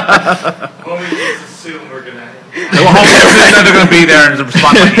 Homies they're going to be there and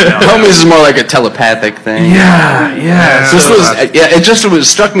respond to my email. Homies is more like a telepathic thing. yeah. This was it just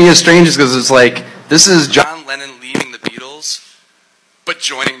struck me as strange because it's like this is John Lennon leaving the Beatles, but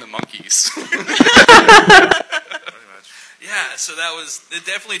joining the Monkees. Yeah, so it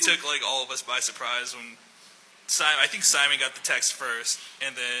definitely took like all of us by surprise when I think Simon got the text first,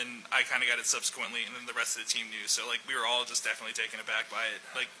 and then I kind of got it subsequently, and then the rest of the team knew. So like we were all just definitely taken aback by it.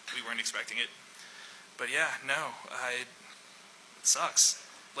 Like we weren't expecting it. But yeah, no, it sucks.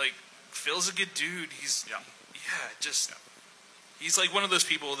 Like Phil's a good dude. He's he's like one of those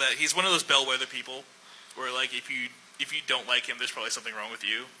people he's one of those bellwether people where like if you don't like him, there's probably something wrong with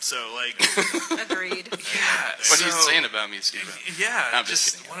you. So like, Agreed. yeah. What are you saying about me, Steven? Yeah, I'm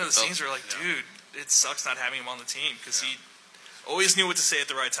just kidding. one of those things where like, dude, it sucks not having him on the team because he always knew what to say at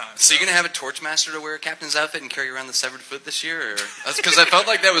the right time. So you're gonna have a Torchmaster to wear a captain's outfit and carry around the severed foot this year, or because I felt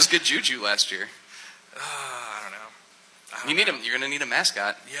like that was good juju last year. I don't know. You need him. You're gonna need a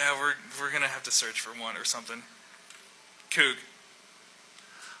mascot. Yeah, we're gonna have to search for one or something. Coog.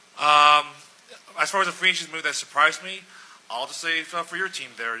 As far as the free agents move that surprised me, I'll just say for your team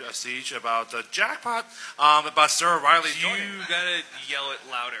there, Siege, about the jackpot, about Sarah Riley joining. You gotta yell it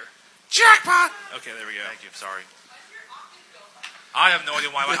louder. Jackpot! Okay, there we go. Thank you, sorry. I have no idea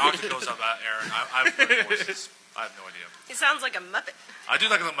why my octave goes up, Aaron. I have good voices. I have no idea. He sounds like a Muppet. I do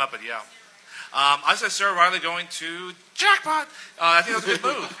like a little Muppet, yeah. I said Sarah Riley going to jackpot. I think that's a good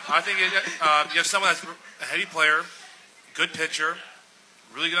move. I think you have someone that's a heady player, good pitcher,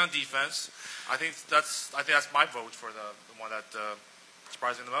 really good on defense. I think that's my vote for the one that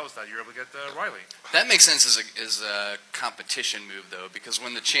surprised me the most, that you're able to get Riley. That makes sense as a competition move, though, because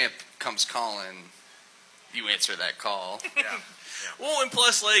when the champ comes calling, you answer that call. Yeah. Well, and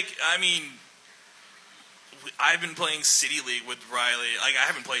plus, like, I mean, I've been playing City League with Riley. Like, I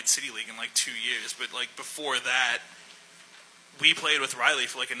haven't played City League in like 2 years, but like before that, we played with Riley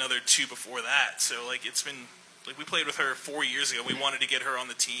for like another 2 before that. So like, it's been like we played with her 4 years ago. We wanted to get her on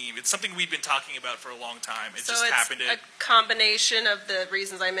the team. It's something we'd been talking about for a long time. It So just it's happened. a combination of the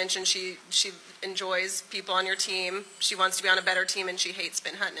reasons I mentioned. She enjoys people on your team. She wants to be on a better team, and she hates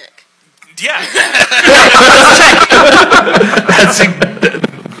Ben Hutnick. Yeah.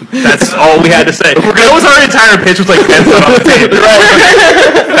 That's all we had to say. That was our entire pitch. Was like Ben's not on the team.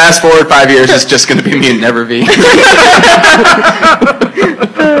 Fast forward 5 years, it's just going to be me and Never be.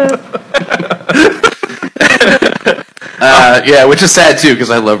 Yeah, which is sad too because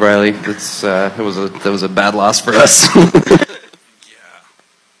I love Riley. That was a bad loss for us.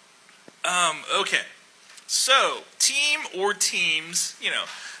 Okay. So, team or teams,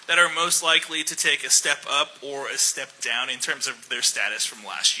 that are most likely to take a step up or a step down in terms of their status from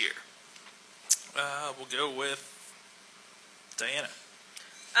last year. We'll go with Diana.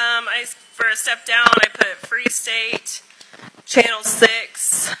 For a step down, I put Free State, Channel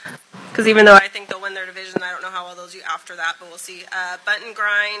 6, because even though I think they'll win their division, I don't know how well they'll do after that, but we'll see. Button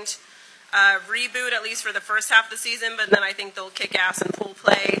Grind, Reboot, at least for the first half of the season, but then I think they'll kick ass in pool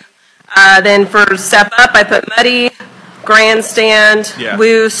play. Then for step up, I put Muddy, Grandstand, Yeah.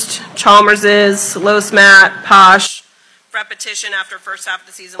 Woost, Chalmers's, Los Mat, Posh, repetition after first half of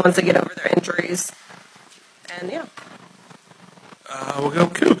the season once they get over their injuries. And yeah. We'll go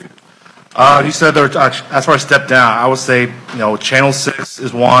Kook. You said there, as far as step down, I would say, Channel 6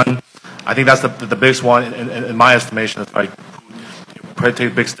 is one. I think that's the biggest one in my estimation. It's like, probably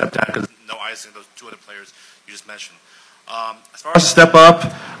take a big step down because no icing, those two other players you just mentioned. As far as step up,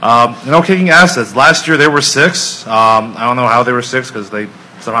 kicking assets. Last year they were 6. I don't know how they were 6 because they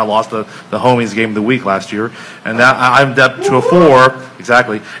somehow lost the homies game of the week last year. And that I'm up to a 4,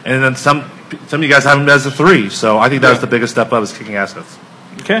 exactly. And then some of you guys have them as a 3. So I think that's the biggest step up is kicking assets.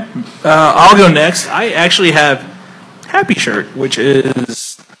 Okay. I'll go next. I actually have Happy Shirt, which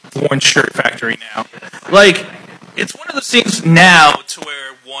is Worn Shirt Factory now. Like, it's one of those things now to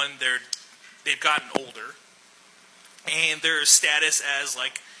where, one, they've gotten older, and their status as,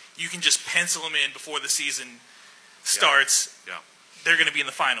 like, you can just pencil them in before the season starts. Yeah. They're going to be in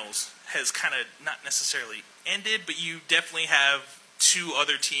the finals, has kind of not necessarily ended, but you definitely have 2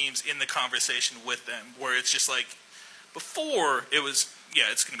 other teams in the conversation with them, where it's just like, before it was,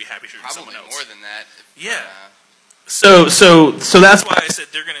 it's going to be Happy Shirt and Probably someone else. more than that. So that's why I said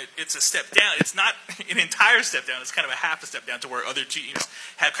it's a step down. It's not an entire step down. It's kind of a half a step down to where other teams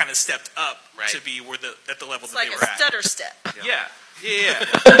have kind of stepped up to be at the level It's that like they a were at. stutter step. Yeah.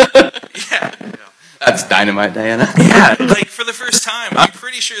 That's dynamite, Diana. Yeah, like for the first time, I'm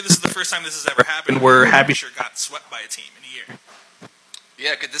pretty sure this is the first time this has ever happened where Happy Shirt got swept by a team in a year.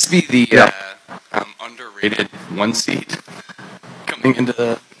 Yeah, could this be the underrated 1 seed coming into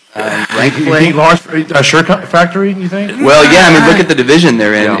the rank You play? think large shirt factory, you think? Well, yeah, I mean, look at the division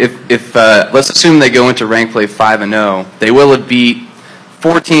they're in. Yeah. If let's assume they go into rank play 5-0, they will have beat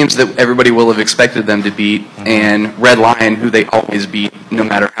 4 teams that everybody will have expected them to beat, and Red Lion, who they always beat, no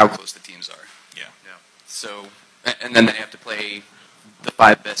matter how close the teams are. Yeah. So, and then they have to play the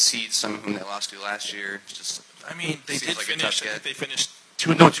 5 best seeds, some of whom they lost to last year. It's just, I mean, they Seems did like a finish. tough I think get. they finished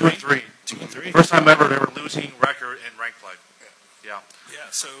 2 and 3. 2 and 3. First time ever they were losing record in rank play. Yeah. Yeah.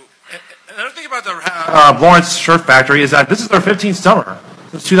 So Another thing about the Lawrence Shirt Factory is that this is their 15th summer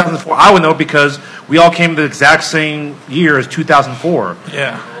since 2004. I would know because we all came the exact same year as 2004.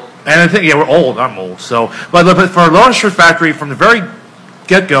 yeah. And I think, we're old. I'm old. So, but for Lawrence Shirt Factory, from the very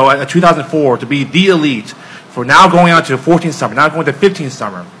get-go at 2004 to be the elite, for now going on to the 14th summer, now going to 15th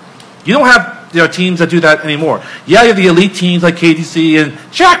summer, you don't have teams that do that anymore. Yeah, you have the elite teams like KTC and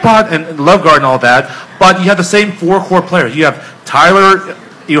Jackpot and Love Guard and all that, but you have the same 4 core players. You have Tyler,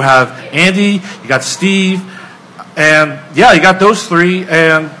 you have Andy, you got Steve, and you got those 3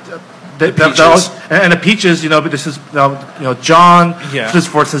 and. And the Peaches, but this is, John, Yeah. this is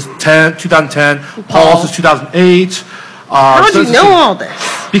for since 2010, Paul since 2008. How would you know all this?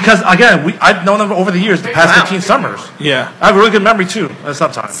 Because, again, I've known them over the years, the past 15 summers. Yeah. I have a really good memory, too,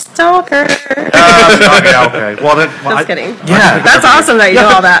 sometimes. Stalker. Okay. Well, then, Just kidding. Yeah. That's awesome that you know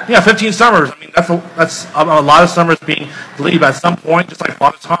all that. Yeah, 15 summers. I mean, that's a lot of summers being leave at some point, just like a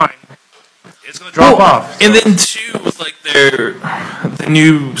lot of time. It's going to drop off. And then too, with like the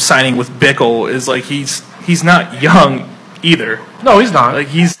new signing with Bickle is like he's not young either. No, he's not. Like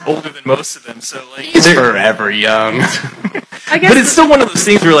he's older than most of them. So like he's forever young. I guess but it's still one of those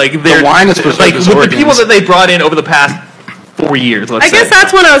things where like The wine is preserved like as with the organs. people that they brought in over the past 4 years. Let's I guess say.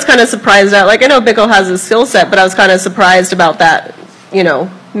 that's what I was kind of surprised at. Like, I know Bickle has a skill set, but I was kind of surprised about that,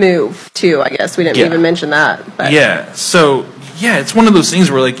 move, too, I guess. We didn't Yeah. even mention that. But. Yeah. So it's one of those things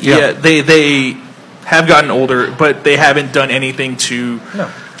where like they have gotten older, but they haven't done anything to. No.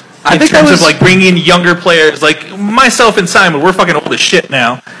 In terms of like bringing in younger players, like myself and Simon, we're fucking old as shit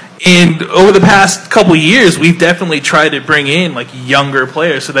now. And over the past couple of years, we've definitely tried to bring in like younger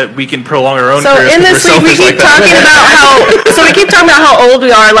players so that we can prolong our own So careers. in 'cause this we're league, we selfish keep like talking that. about how. So we keep talking about how old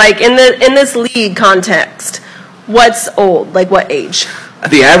we are. Like in this league context, what's old? Like what age?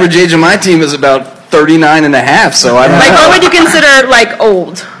 The average age of my team is about 39 and a half, so I don't Like know. what would you consider like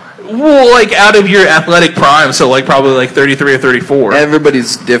old? Well, like out of your athletic prime, so like probably like 33 or 34.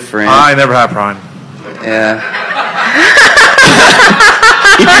 Everybody's different. I never had prime. Yeah.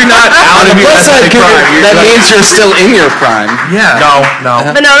 If you're not out of your Plus, athletic prime, that means you're still in your prime. yeah.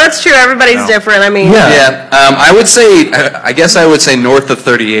 No. But no, that's true. Everybody's different. I mean, Yeah. I would say, I guess I would say north of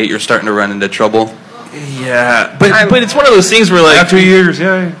 38, you're starting to run into trouble. Yeah, but it's one of those things where like After 2 years,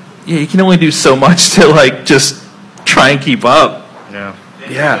 yeah, you can only do so much to like just try and keep up. yeah.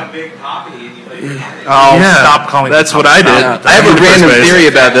 Yeah. Big Poppy and you play Oh, Yeah, stop calling. that's what I did. I have a random theory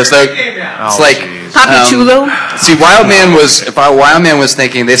about this. Though. It's like Papi Chulo. see, Wildman was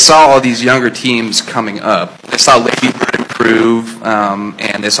thinking they saw all these younger teams coming up. They saw Lady Bird and improve,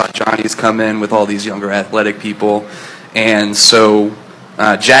 and they saw Johnny's come in with all these younger athletic people, and so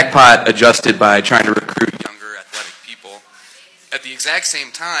Jackpot adjusted by trying to recruit younger athletic people. At the exact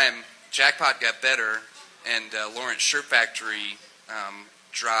same time, Jackpot got better, and Lawrence Shirt Factory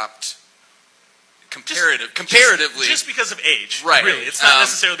dropped comparatively. Just because of age. Right. Really. It's not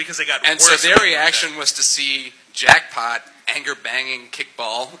necessarily because they got and worse. so their or reaction was to see Jackpot anger banging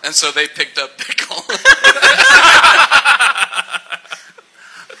Kickball, and so they picked up Pickle.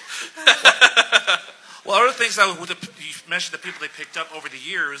 Well, other things that you mentioned, the people they picked up over the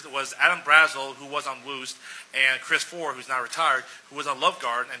years was Adam Brazel, who was on Woost, and Chris Ford, who's now retired, who was on Love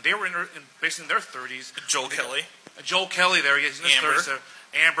Guard, and they were basically in their 30s. Joel Kelly. Joel Kelly there, he's in his Amber. 30s. So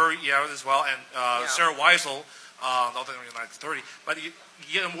Amber, as well, and Sarah Weisel, although they're not 30. But you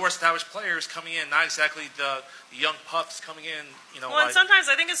get more established players coming in, not exactly the young pups coming in. Well, and sometimes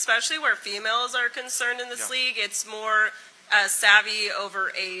I think especially where females are concerned in this league, it's more savvy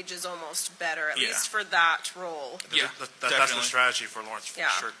over age is almost better, at least for that role. That's the strategy for Lawrence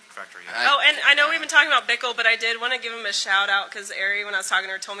Shirt Factory. Oh, and I know we've been talking about Bickle, but I did want to give him a shout out because Ari, when I was talking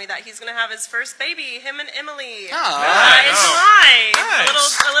to her, told me that he's going to have his first baby, him and Emily, in July.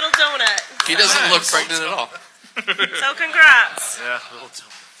 Nice. A little donut. He doesn't look pregnant at all. So congrats. Yeah, a little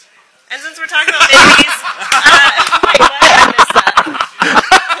donut. And since we're talking about babies, wait, what? I missed that.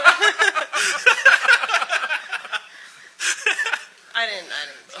 I didn't.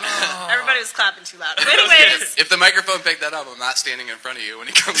 Everybody was clapping too loud. But anyways. If the microphone picked that up, I'm not standing in front of you when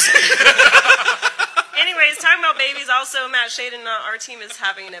he comes in. Anyways, talking about babies, also Matt Shaden, our team is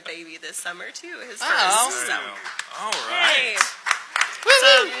having a baby this summer too. His first. So. All right. Yay.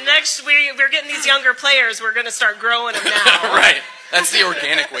 So next we're getting these younger players. We're going to start growing them now. Right. That's the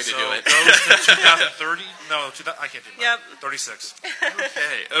organic way to do it. Goes to 2030? No, I can't do that. Yep. 36.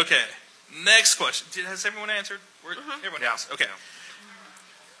 Okay. Next question. Has everyone answered? Everyone has. Okay.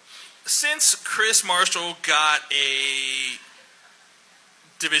 Since Chris Marshall got a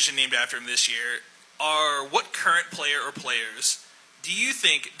division named after him this year, what current player or players do you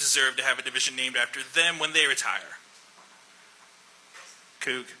think deserve to have a division named after them when they retire?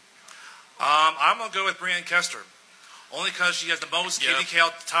 Coog. I'm going to go with Brianne Kester. Only because she has the most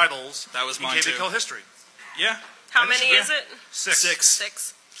KDKL titles That was in mine too. KDKL history. Yeah. How many is it?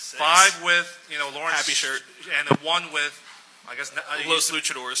 Six. 5 with, Lawrence. Happy Shirt. And then 1 with, I guess. Los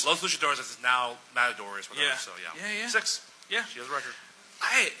Luchadors. Los Luchadors is now Matadors. Whatever, Yeah. So, Yeah. 6. Yeah. She has a record.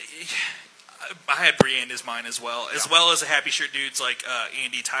 I had Brienne as mine as well as the Happy Shirt dudes like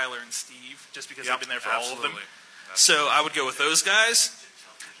Andy, Tyler, and Steve, just because they've been there for all of them. So I would go with those guys.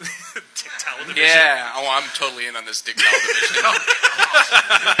 Dick Towel division. Yeah. Oh, I'm totally in on this Dick Towel division.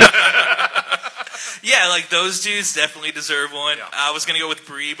 Yeah, like those dudes definitely deserve one. Yeah. I was gonna go with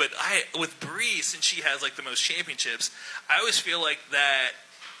Bree, but with Bree, since she has like the most championships, I always feel like that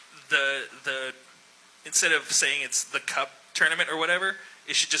the instead of saying it's the cup tournament or whatever,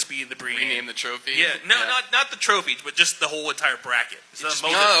 it should just be the Bree. Rename the trophy. Yeah, not the trophy, but just the whole entire bracket. So It just-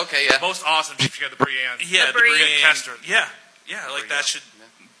 most awesome if you got the Brienne. yeah, The the Bree. Bree. Kester. Yeah, like that should.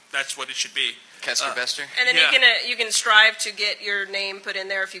 That's what it should be. Kester Bester. And then Yeah. you can strive to get your name put in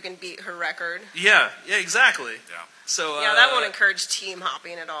there if you can beat her record. Yeah, exactly. Yeah. So Yeah, that won't encourage team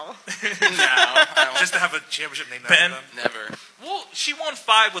hopping at all. No. Just to have a championship named Ben? after them. Never. Well, she won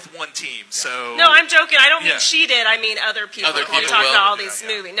 5 with one team, so No, I'm joking. I don't mean Yeah. she did. I mean other people. Other I'm people talking will. about all these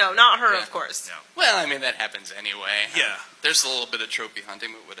moving. No, not her, Yeah. of course. Yeah. Well, I mean, that happens anyway. Yeah. There's a little bit of trophy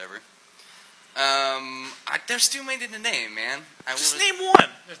hunting, but whatever. There's too many to name, man. just name one.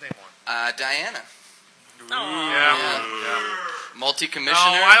 Just name one. Diana. Yeah.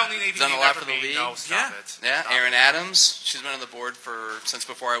 Multi-commissioner. No, I don't need anything Done a named lot after for the me. league. No, stop Yeah. it. Yeah, Stop Erin it. Adams. She's been on the board since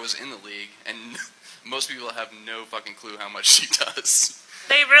before I was in the league, and most people have no fucking clue how much she does.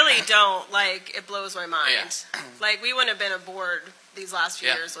 They really don't. Like, it blows my mind. Yeah. Like, we wouldn't have been aboard these last few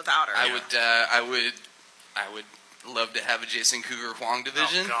Yeah. years without her. I would love to have a Jason Cougar Huang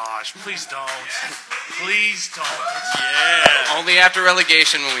division. Oh, gosh. Please don't. Please don't. Yeah. Only after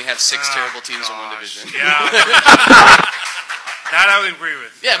relegation when we have 6 terrible teams in one division. Yeah. That I would agree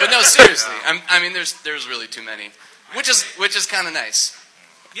with. Yeah, but no, seriously. I mean, there's really too many, which is kind of nice.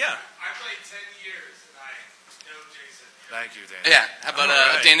 Yeah. I played 10 years and I know Jason. Thank you, Dan. Yeah. How about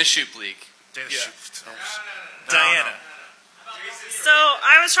All right. Dana Shoop League? Dana Yeah. Shoot. Diana. So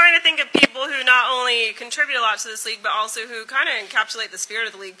I was trying to think of people who not only contribute a lot to this league, but also who kind of encapsulate the spirit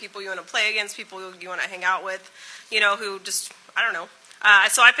of the league. People you want to play against, people you want to hang out with, who just, I don't know.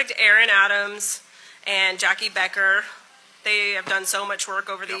 So I picked Erin Adams and Jackie Becker. They have done so much work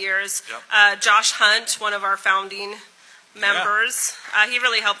over the years. Yep. Josh Hunt, one of our founding members. He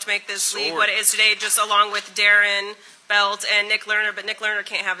really helped make this league Sword. what it is today, just along with Darren Belt and Nick Lerner. But Nick Lerner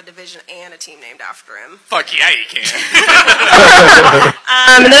can't have a division and a team named after him. Fuck yeah, you can.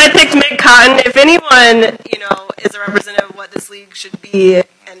 And then I picked Mick Cotton. If anyone, is a representative of what this league should be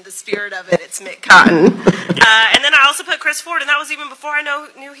and the spirit of it, it's Mick Cotton. And then I also put Chris Ford, and that was even before I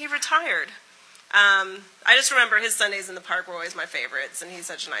knew he retired. I just remember his Sundays in the park were always my favorites, and he's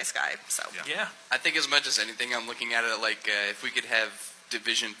such a nice guy. So Yeah. I think as much as anything, I'm looking at it like if we could have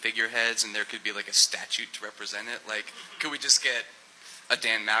division figureheads and there could be like a statute to represent it. Like, could we just get a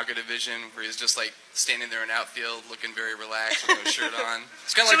Dan Malga division where he's just like standing there in outfield looking very relaxed with no shirt on?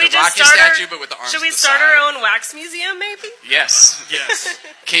 It's kind of like the Rocky statue, but with the arms Should we to the start side. our own wax museum, maybe? Yes. Yes.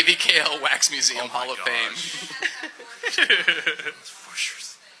 KVKL Wax Museum Oh my Hall of gosh. Fame.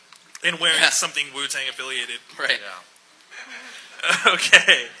 And wearing Yeah. something Wu-Tang affiliated. Right. Yeah.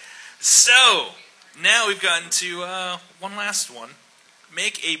 Okay. So, now we've gotten to one last one.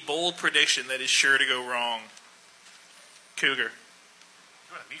 Make a bold prediction that is sure to go wrong. Cougar.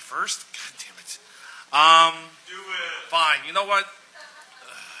 You want me first? God damn it. Do it. Fine. You know what?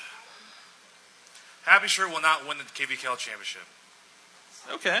 Happy Shirt will not win the KVKL championship.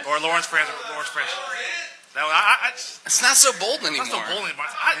 Okay. Or Lawrence Francis. No, It's not so bold anymore. that's so bold anymore.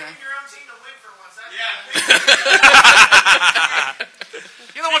 Your own team to win for once.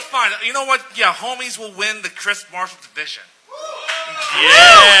 You know what's fine? You know what? Yeah, homies will win the Chris Marshall division.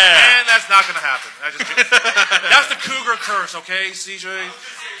 Yeah. And that's not going to happen. That's the Cougar curse, okay, CJ?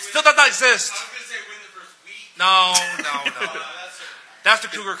 Still does not exist. I was going to say win the first week. No. That's the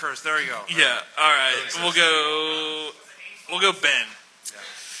Cougar curse. There you go. Yeah. All right. We'll go Ben.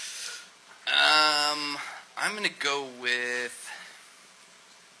 I'm going to go with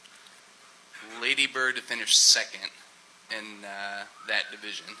Lady Bird to finish second in that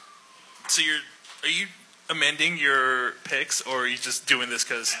division. So are you amending your picks, or are you just doing this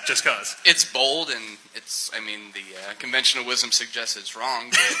just cause? It's bold, and the conventional wisdom suggests it's wrong,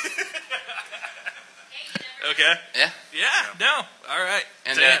 but Okay. yeah. Yeah. No. All right.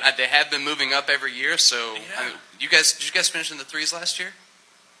 And Dan. they have been moving up every year, so Yeah. did you guys finish in the threes last year?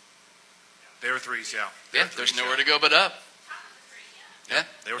 They were threes, yeah. Yeah, there's nowhere to go but up. Yeah.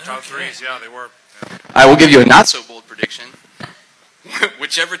 They were top Okay. threes, yeah, they were. Yeah. I will give you a Not so bold prediction.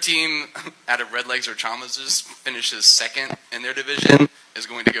 Whichever team out of Red Legs or Chalmers finishes second in their division is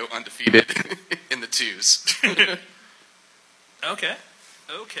going to go undefeated in the twos. Okay.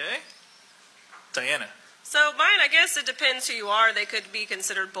 Diana. So mine, I guess it depends who you are. They could be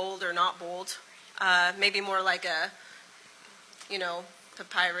considered bold or not bold. Maybe more like a,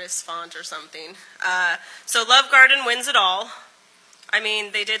 papyrus font or something. So Love Garden wins it all. I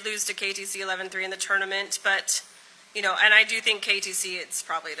mean, they did lose to KTC 11-3 in the tournament, but, and I do think KTC, it's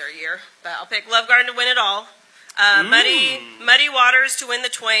probably their year. But I'll pick Love Garden to win it all. Muddy Waters to win the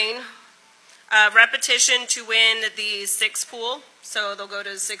Twain. Repetition to win the 6 pool. So they'll go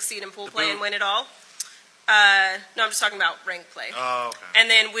to 6 seed in pool play and win it all. No, I'm just talking about rank play. Oh, okay. And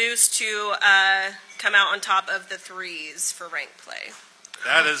then Woos to come out on top of the 3s for rank play.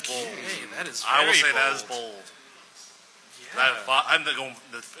 That is bold. Hey, that is I will very say bold. that is bold. I'm going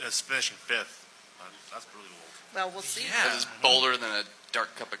finishing fifth. That's really bold. Well, we'll see. Yeah. That is bolder than a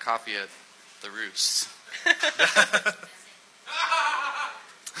dark cup of coffee at the Roost.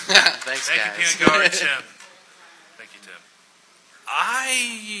 Thanks, Thank guys. you, Peanut Gallery Tim. Thank you, Tim.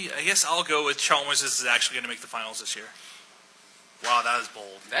 I guess I'll go with Chalmers is actually going to make the finals this year. Wow, that is bold.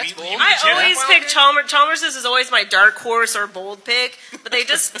 That's bold. I Yeah. always pick Chalmers. Chalmers is always my dark horse or bold pick, but they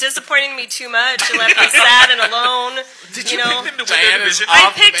just disappointed me too much and left me sad and alone. Did you pick them to win the Diana's division? off.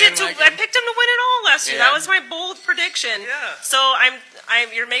 I picked the them to bandwagon. win it all last year. Yeah. That was my bold prediction. Yeah. So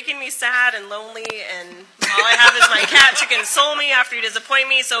you're making me sad and lonely, and all I have is my cat to console me after you disappoint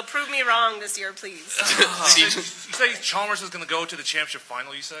me. So prove me wrong this year, please. You say Chalmers is going to go to the championship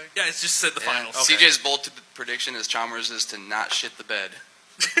final, you say? Yeah, it's just said the Yeah. finals. CJ's bold prediction is Chalmers is to not shit the bed.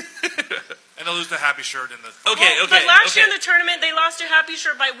 And they'll lose the happy shirt in the... Okay. But last year in the tournament, they lost to Happy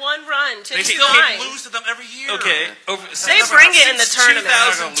Shirt by 1 run. They 10-9. still lose to them every year. Okay. They bring it in the tournament. They're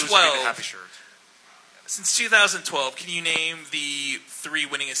not going to lose to the 2012. happy shirt. Since 2012, can you name the 3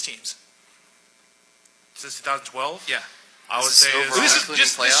 winningest teams? Since 2012? Yeah. I would This is say overall. it's This is Including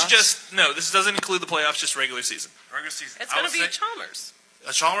just playoffs? no. This doesn't include the playoffs. Just regular season. regular season. It's I going would to be say- Chalmers.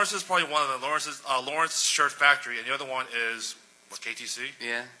 Chalmers is probably one of them. Lawrence Shirt Factory, and the other one is KTC.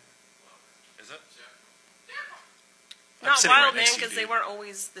 Yeah. Is it? I'm Not sitting right Wild Man, next to you, because they dude. weren't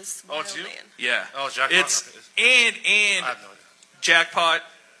always this Oh, Wild it's you? Man. Yeah. Oh, Jackpot. It's Okay. and I have no idea. Jackpot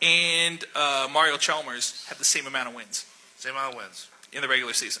and Mario Chalmers have the same amount of wins Same amount of wins. in the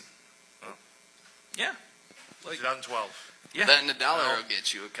regular season. Oh. Yeah. 2012. Yeah. That and a dollar will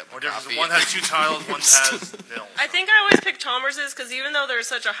get you a cup More of difference. coffee. One has 2 titles, one has nil. I think I always pick Chalmers's because even though they're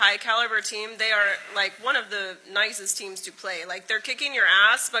such a high caliber team, they are like one of the nicest teams to play. Like they're kicking your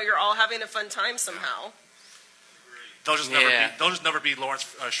ass, but you're all having a fun time somehow. They'll just never beat Lawrence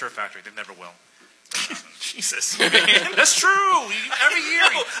Shirt Factory. They never will. Jesus. That's true. Every year,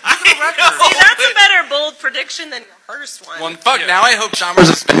 look at the See, record. that's a better bold prediction than your first one. Well, fuck, now I hope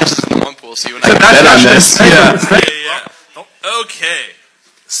Chalmers finishes in the one pool, see when I can Bet on this. Yeah. Yeah. Okay.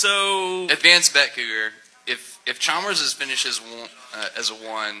 So advanced bet, Cougar. If Chalmers finishes as a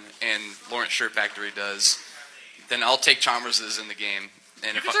 1 and Lawrence Shirt Factory does, then I'll take Chalmers's in the game.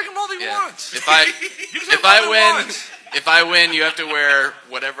 And You can take them all you want. If I You can take if them all I you win, want. if I win, you have to wear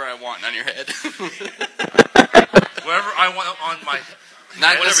whatever I want on your head. Whatever I want on my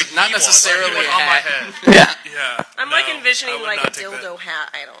not Whatever he not wants. necessarily a on my hat. head. Yeah, yeah. I'm like No, I envisioning would like a not take that. dildo hat.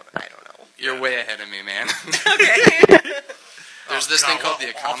 I don't know. you're way ahead of me, man. Okay. There's this thing called the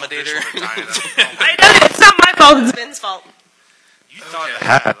Awful accommodator. picture of Diana. I know it's not my fault. It's Ben's fault. You thought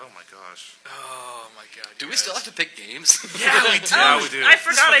that. Oh my gosh. Oh my god. Do we still have to pick games? Yeah, we do. Yeah, we do. I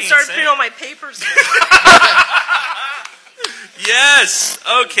forgot I fucking started insane. putting all my papers. Yes.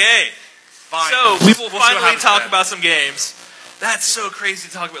 Okay. Fine. So we will We'll see what finally happens talk then. about some games. That's so crazy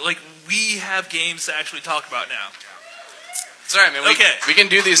to talk about. Like we have games to actually talk about now. It's all right, man. Okay. We can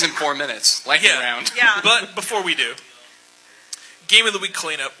do these in 4 minutes, lightning round. Yeah. But before we do, Game of the Week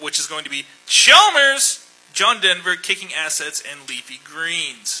cleanup, which is going to be Chalmers, John Denver, Kicking Assets, and Leafy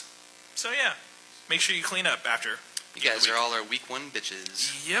Greens. So yeah, make sure you clean up after. You guys are all our week 1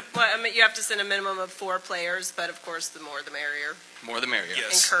 bitches. Yep. Well, I mean, you have to send a minimum of 4 players, but of course, the more the merrier. More the merrier.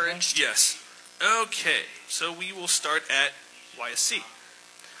 Yes. Encouraged. Yes. Okay, so we will start at YSC.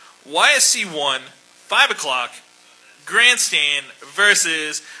 YSC 1, 5 o'clock, Grandstand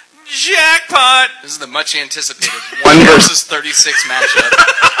versus Jackpot. This is the much anticipated 1 versus 36 matchup.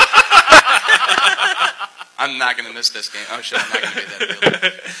 I'm not going to miss this game. Oh shit, I'm not going to be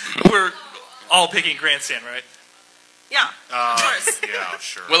that field. We're all picking Grandstand, right? Yeah, of course. Yeah,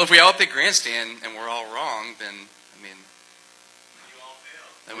 sure. Well, if we all pick Grandstand and we're all wrong, then, I mean,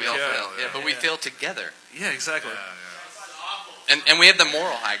 then we all Yeah, fail. Yeah, but we fail together. Yeah, exactly. And we have the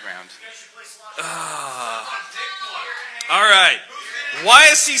moral high ground. All right.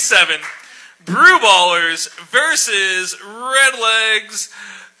 YSC 7, Brew Ballers versus Red Legs.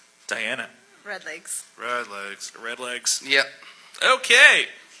 Diana. Red legs. Red legs. Red Legs. Yep. Okay.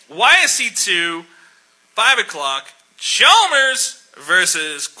 YSC 2, 5 o'clock, Chalmers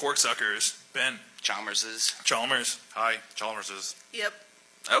versus Corksuckers. Ben. Chalmers's. Chalmers. Hi, Chalmers's. Yep.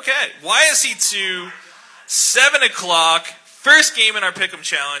 Okay. YSC 2, 7 o'clock, first game in our Pick'em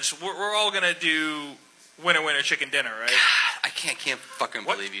Challenge. We're all going to do winner, winner, chicken dinner, right? I can't fucking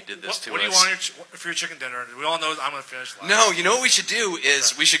believe you did this to What do you us. want for your chicken dinner? We all know I'm going to finish last. No, you know what we should do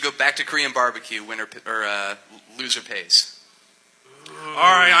is we should go back to Korean barbecue. Winner or loser pays. All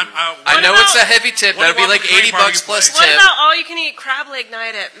right. I know about- it's a heavy tip. what That'd be about like the Korean $80 barbecue plus place? What tip. about all you can eat crab leg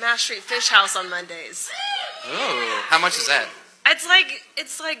night at Mass Street Fish House on Mondays? Oh, how much is that? It's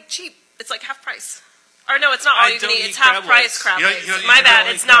like cheap. It's like half price. Or no, it's not all I you can don't eat. eat It's half crab price legs. crab You don't- legs. you don't eat My crab bad.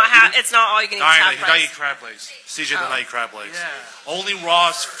 legs? It's not You don't- it's not all you can eat. It's Diana, half he doesn't price. eat crab legs. CJ does not eat crab legs. Yeah. Only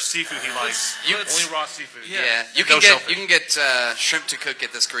raw seafood he likes. Only raw seafood. Yeah, you No can shellfish. get shrimp to cook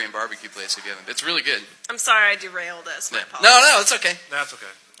at this Korean barbecue place if you haven't. It's really good. I'm sorry I derailed us. My No, apologies. it's okay. That's okay.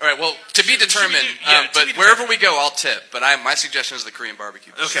 All right, well, to be determined. to But be wherever we go, I'll tip. But my suggestion is the Korean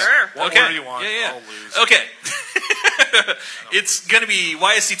barbecue place. Okay. Sure. What okay. order do you want? Yeah, yeah. I'll lose. Okay. It's going to be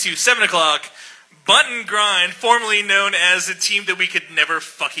YSC 2, 7 o'clock. Bunt and Grind, formerly known as a team that we could never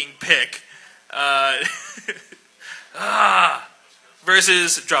fucking pick,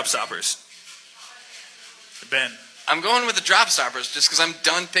 versus Drop Stoppers. Ben. I'm going with the drop stoppers just because I'm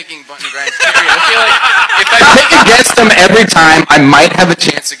done picking bunt and grind. Period. I feel like if I pick against them every time, I might have a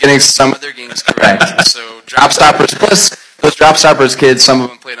chance of getting some of their games correct. So drop stoppers plus those drop stoppers kids. Some of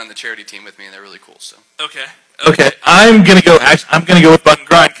them played on the charity team with me, and they're really cool. So Okay. Okay, I'm gonna go with Bunt and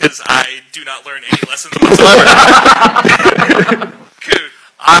Grind because I do not learn any lessons whatsoever. Good.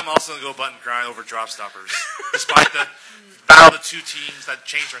 I'm also going to go bunt and grind over drop stoppers, despite the battle of the two teams that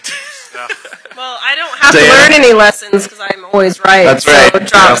changed their names. Yeah. Well, I don't have to Diana. learn any lessons because I'm always right. That's so right.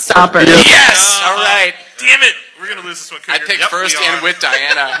 drop Yeah. stoppers. yes, all right. Damn it. We're going to lose this one, I Cougar. picked Yep, first we are. and with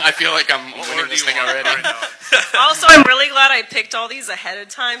Diana. I feel like I'm What winning order do this you thing want? already. Right now. Also, I'm really glad I picked all these ahead of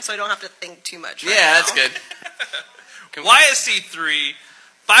time, so I don't have to think too much. Right Yeah, now. that's good. YSC 3,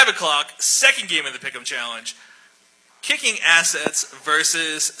 5 o'clock, second game of the Pick'em Challenge. Kicking Assets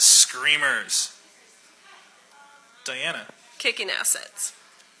versus Screamers. Diana. Kicking assets.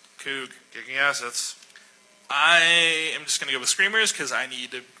 Coog. Kicking assets. I am just going to go with Screamers because I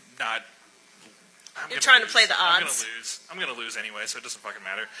need to not. You're trying to play the I'm odds. I'm going to lose anyway, so it doesn't fucking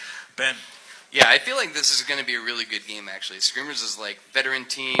matter. Ben. Yeah, I feel like this is going to be a really good game, actually. Screamers is like veteran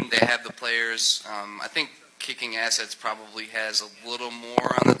team. They have the players. I think Kicking Assets probably has a little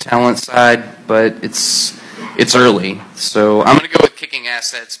more on the talent side, but it's early. So I'm going to go with Kicking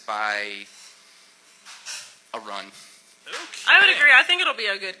Assets by a run. Okay. I would agree. I think it'll be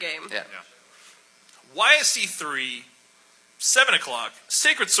a good game. Yeah. YSC 3, 7 o'clock,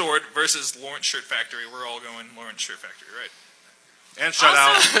 Sacred Sword versus Lawrence Shirt Factory. We're all going Lawrence Shirt Factory, right? And shut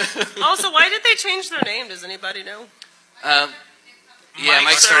out. Also, why did they change their name? Does anybody know? Yeah,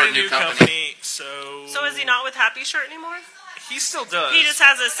 Mike started a new company. So So is he not with Happy Shirt anymore? He still does. He just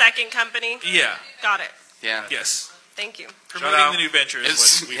has a second company? Yeah. Got it. Yeah. Yes. Thank you. Promoting out. the new venture is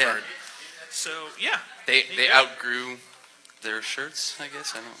It's- what we've yeah. heard. So, yeah. They There you go. outgrew their shirts, I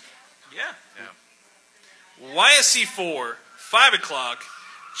guess. I don't know. Yeah. YSC 4, 5 o'clock,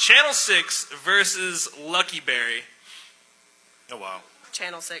 Channel 6 versus Lucky Berry. Oh, wow.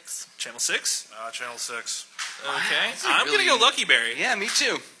 Channel 6. Channel 6? Channel 6. Okay. That's a I'm going to really- go Lucky Berry. Yeah, me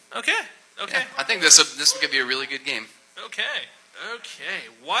too. Okay. Okay. Yeah, I think this could be a really good game. Okay. Okay.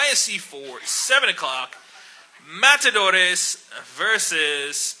 YSC 4, 7 o'clock, Matadores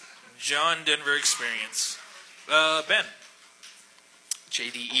versus John Denver Experience. Ben.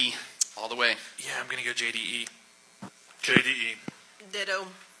 JDE all the way. Yeah, I'm going to go JDE. JDE. Ditto.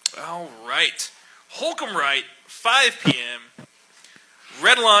 All right. Holcomb Wright, 5 p.m.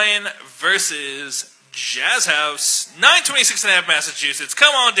 Red Lion versus Jazz House, 926.5 Massachusetts.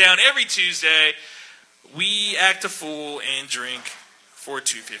 Come on down every Tuesday. We act a fool and drink for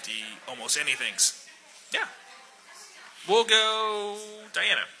 $2.50 almost anything's. Yeah. We'll go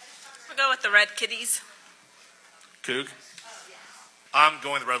Diana. We'll go with the Red Kitties. Coog. I'm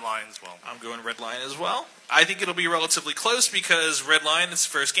going the Red Lion as well. I'm going Red Lion as well. I think it'll be relatively close because Red Lion is the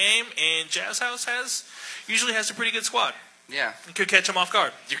first game, and Jazz House usually has a pretty good squad. Yeah. It could catch them off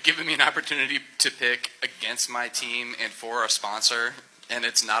guard. You're giving me an opportunity to pick against my team and for a sponsor, and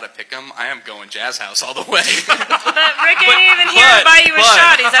it's not a pick'em. I am going Jazz House all the way. But Rick ain't even here to buy you a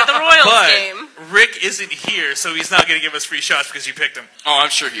shot. He's at the Royals game. Rick isn't here, so he's not going to give us free shots because you picked him. Oh, I'm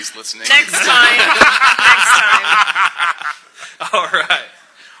sure he's listening. Next time. Next time. All right.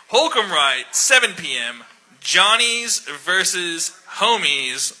 Holcomb Wright, 7 p.m. Johnny's versus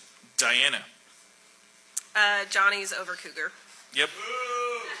Homies. Diana. Johnny's over Cougar. Yep.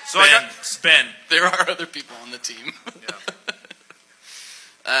 So Ben. There are other people on the team.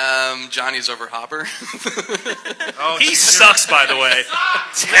 Johnny's over Hopper. Oh, He sucks, by the way.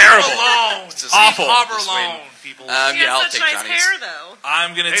 Terrible. alone. Just Awful. Hopper Just waiting. alone, people. He Yeah, I'll has such take nice Johnny's. hair, though.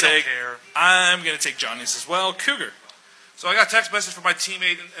 I'm gonna They don't take. care. I'm gonna take Johnny's as well. Cougar. So I got a text message from my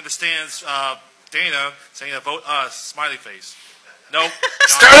teammate in the stands, Dana, saying vote us, smiley face. Nope.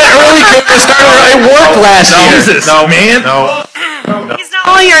 Started early, Cougar. Started early. It worked last year. Jesus, man. No. He's not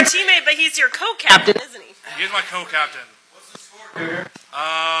only your teammate, but he's your co-captain, isn't he? He's my co-captain. What's the score?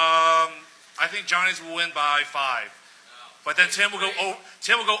 I think Johnny's will win by 5. But then Tim will go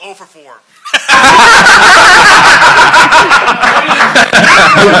 0 for 4.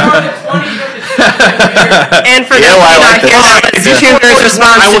 And for Yeah, those well, I like not this. here, Cougar's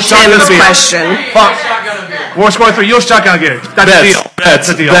response to Tim's question. We're scoring 3. You'll shotgun again. That's the deal. Bets, That's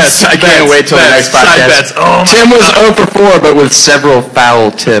the deal. bets. I can't wait till the next Side podcast. bets. Oh, Tim was 0 for 4, but with several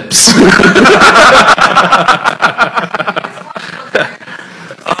foul tips.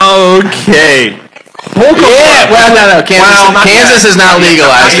 okay. Yeah, well, no. Kansas is not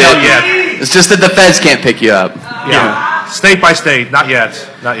legalized Not yet. yet. It's just that the feds can't pick you up. Yeah. State by state. Not yet.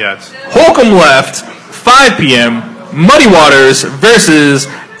 Not yet. Holcomb left, 5 p.m. Muddy Waters versus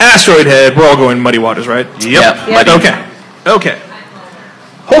Asteroid Head. We're all going Muddy Waters, right? Yep. Okay. Okay.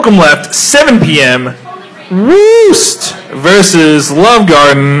 Holcomb left, 7 p.m. Roost versus Love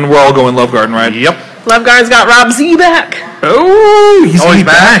Garden. We're all going Love Garden, right? Yep. Love Garden's got Rob Z back. Oh, he's he's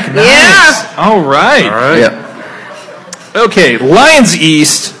back. Nice. Yeah. All right. All right. Yep. Okay, Lions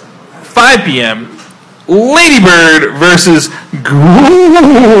East, 5 p.m. Ladybird versus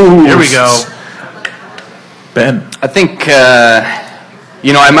Goose. Here we go. Ben. I think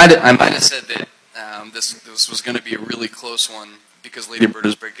I might have said that this was going to be a really close one because Ladybird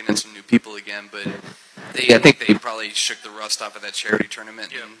is breaking in some new people again, but I think they probably shook the rust off of that charity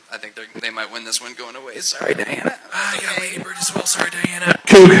tournament, and I think they might win this one going away. Sorry, Diana. I got Ladybird as well. Sorry, Diana.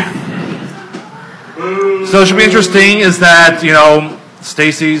 Coog. So it should be interesting is that,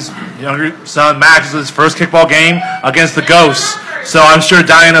 Stacy's younger son, Max, is his first kickball game against the Ghosts. So I'm sure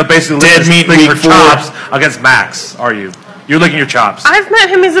Diana basically Dead licks meat her week 4. chops against Max. Are you? You're licking your chops. I've met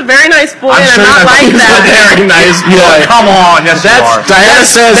him. He's a very nice boy, I'm and sure I'm not like He's a that. very nice boy. Come on, yes, you are. Diana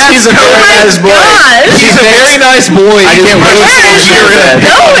says he's a very nice boy. God. He's a very nice boy. I can't wait to Where is see this going?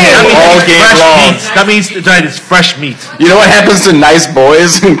 all game Fresh long. meat. That means tonight is fresh meat. You know what happens to nice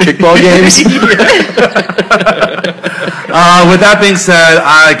boys in kickball games? With that being said,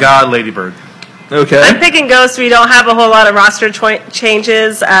 I got Ladybird. Okay. I'm picking Ghost. We don't have a whole lot of roster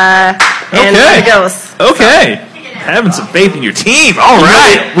changes, and Okay. Ghost. Okay. Having some faith in your team. All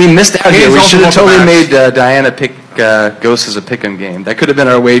right. We missed out here. He's We also should have welcome totally back. made Diana pick Ghost as a pick'em game. That could have been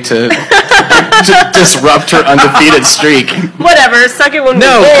our way to to disrupt her undefeated streak. Whatever. Suck it when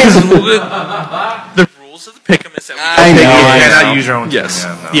No, we win. because the rules of the pick'em is that we I don't know, pick I it. You know. cannot use your own. Yes.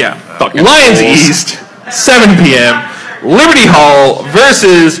 team. Yeah. Lions East, 7 p.m. Liberty Hall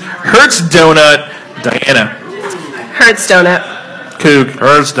versus Hertz Donut. Diana. Hurts donut. Coog.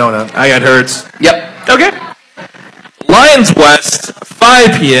 Hertz donut. I got Hertz. Yep. Okay. Lions West,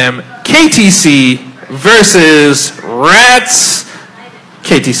 5 p.m. KTC versus Rats.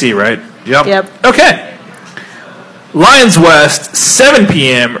 KTC, right? Yep. Okay. Lions West, 7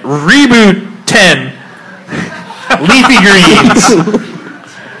 p.m. Reboot 10. Leafy Greens.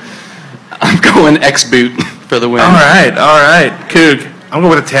 I'm going X boot for the win. All right. Coog. I'm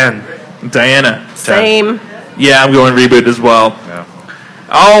going with a 10. Diana. Same. Yeah, I'm going reboot as well. Yeah.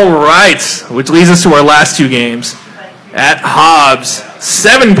 All right, which leads us to our last two games at Hobbs,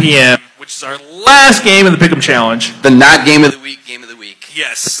 7 p.m., which is our last game of the Pick'em Challenge. The not game of the week, game of the week.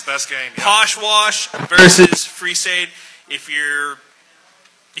 Yes. Best game. Yeah. Posh Wash versus Free State. If you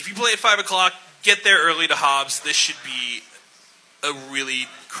play at 5 o'clock, get there early to Hobbs. This should be a really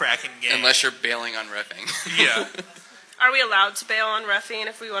cracking game. Unless you're bailing on reffing. Yeah. Are we allowed to bail on reffing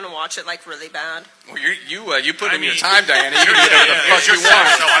if we want to watch it like really bad? Well, you put I in your mean- time, Diana. You can do whatever the Yeah, fuck you So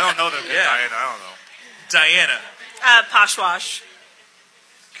want. I don't know them. Yeah. Diana, I don't know. Diana. Poshwash.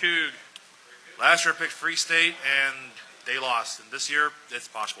 Coog. Last year I picked Free State and they lost. And this year it's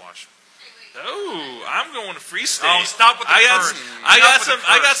Poshwash. Oh, I'm going to Free State. Oh, stop with the I got curse. I got Stop some. with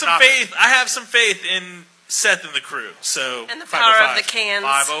the I curse. got some Stop faith. I have some faith in Seth and the crew. So And the power of the 505. cans.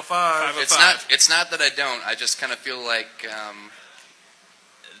 505. It's not that I don't. I just kind of feel like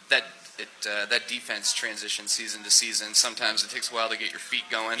that defense transitions season to season. Sometimes it takes a while to get your feet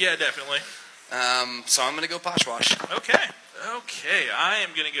going. Yeah, definitely. So I'm going to go Poshwash. Okay. I am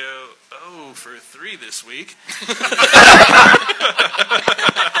gonna go 0 for 3 this week.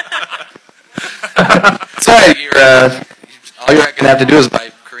 Sorry, all you're going to have to do is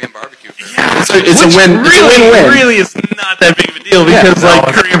buy Korean barbecue. it's a win. It's a win-win. Really is not that big of a deal because Yeah,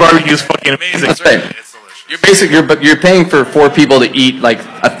 like Korean barbecue is fucking amazing. That's right. It's delicious. You're paying for 4 people to eat like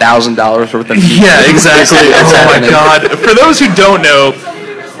 $1,000 worth of meat. Yeah, exactly. It's Oh my happening. god. For those who don't know,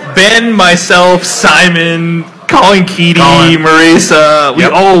 Ben, myself, Simon, Colin Keaty, Marisa, we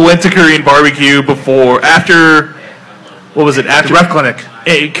Yep. all went to Korean barbecue after what was it? After Ref Clinic.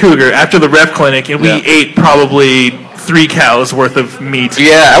 Cougar, after the ref clinic, and we Yeah. ate probably 3 cows worth of meat.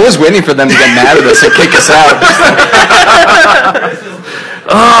 Yeah, I was waiting for them to get mad at us and kick us out.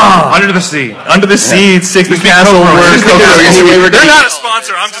 Under the sea. Under the sea, 60 Castle Coke Works. Road. Anyway, we're They're gonna- not a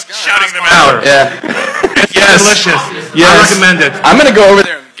sponsor. I'm just shouting them out. Yeah, Yes. Delicious. Yes. I recommend it. I'm gonna go over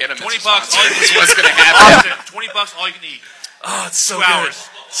there. And get them. $20 all you can Is eat. what's going to happen. $20 all you can eat. Oh, it's so 2 good. hours.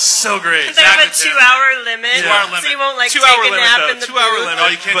 So great. They have a Exactly. 2-hour limit, 2-hour so limit. you won't like 2 take hour a limit nap though. in the 2 hour booth. limit. No,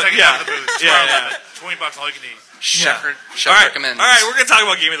 you can't But take it yeah. out of the booth. Yeah. $20 all you can eat. Chef All right. recommends. All right. We're gonna talk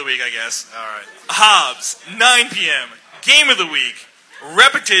about game of the week, I guess. All right. Hobbs, 9 p.m. Game of the week.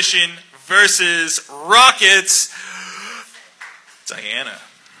 Repetition versus Rockets. Diana.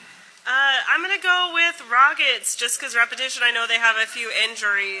 I'm going to go with Rockets just because Repetition, I know they have a few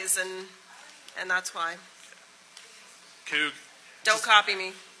injuries, and that's why. Coog. Don't copy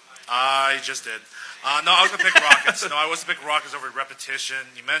me. I just did. No, I was going to pick Rockets. No, I was going to pick Rockets over Repetition.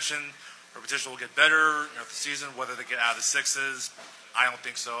 You mentioned Repetition will get better throughout the season, whether they get out of the sixes. I don't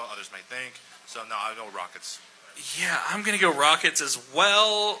think so. Others may think. So, no, I'll go with Rockets. Yeah, I'm gonna go Rockets as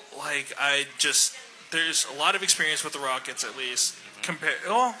well. There's a lot of experience with the Rockets at least.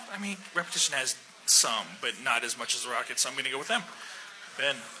 Repetition has some, but not as much as the Rockets. So I'm gonna go with them.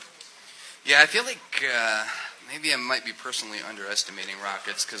 Ben. Yeah, I feel like maybe I might be personally underestimating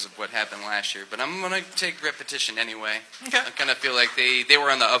Rockets because of what happened last year, but I'm going to take Repetition anyway. Okay. I kind of feel like they were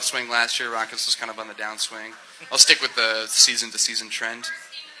on the upswing last year. Rockets was kind of on the downswing. I'll stick with the season-to-season trend.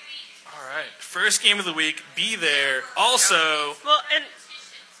 All right. First game of the week. Be there. Also. Well,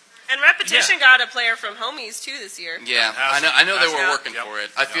 and Repetition got a player from Homies, too, this year. Yeah, Has I know they to. were Yeah. working Yep. for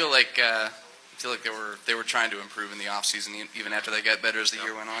it. I feel like they were trying to improve in the offseason even after they got better as the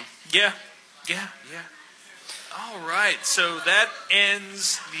year went on. Yeah. All right, so that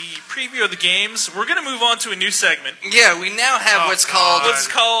ends the preview of the games. We're going to move on to a new segment. Yeah, we now have what's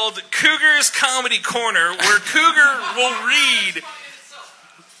called Cougar's Comedy Corner, where Cougar will read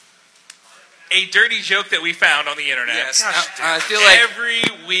a dirty joke that we found on the internet. Yes, I feel like every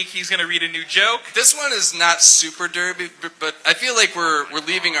week he's going to read a new joke. This one is not super dirty, but I feel like we're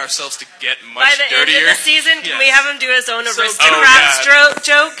leaving ourselves to get much By the dirtier. end of the season, can we have him do his own God.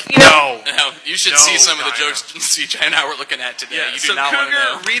 joke? You know? No, you should see some of the jokes CJ and I were looking at today. Yeah, you so do not want to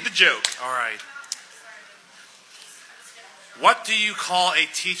know. Cougar, read the joke. All right. What do you call a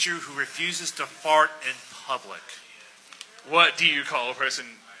teacher who refuses to fart in public? What do you call a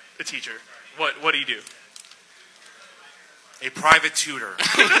teacher? What do you do? A private tutor.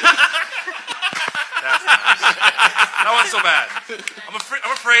 That's nice. That wasn't so bad. I'm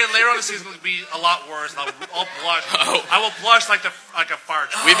afraid later on the season will be a lot worse. And I'll blush. I will blush like a fart.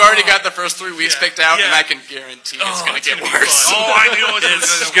 We've already got the first 3 weeks picked out, and I can guarantee it's going to get worse. Oh, I knew it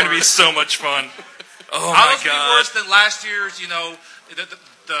was It's going to be so much fun. Oh How my else be God! worse than last year's?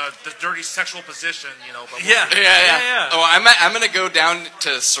 The dirty sexual position. But Yeah. Oh, I'm going to go down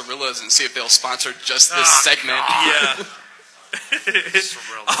to Cirilla's and see if they'll sponsor just this segment. Yeah.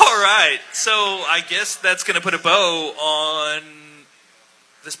 All right, so I guess that's going to put a bow on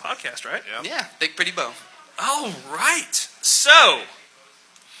this podcast, right? Yeah, big pretty bow. All right, so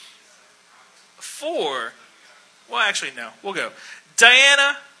we'll go.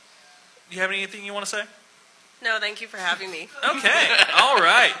 Diana, do you have anything you want to say? No, thank you for having me. Okay, all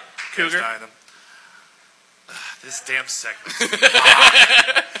right, Cougar. This damn segment.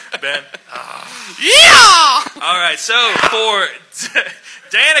 Ben. Yeah! All right, so for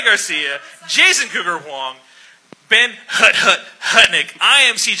Diana Garcia, Jason Cougar Huang, Ben Hutnick, I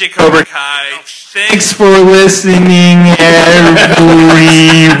am CJ Cobra Kai. Thanks for listening,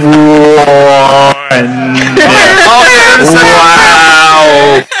 everyone. Wow.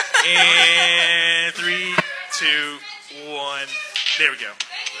 And 3, 2, 1. There we go.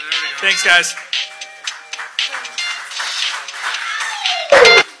 Thanks, guys.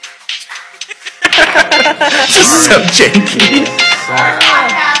 So janky.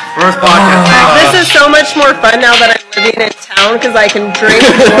 First podcast. This is so much more fun now that I'm living in town because I can drink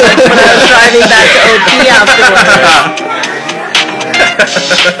more when I was driving back to OP afterwards.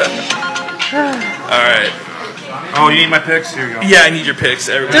 All right. Oh, you need my picks? Here you go. Yeah, I need your picks.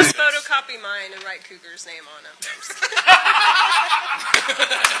 Everybody. Just photocopy mine and write Cougar's name on it.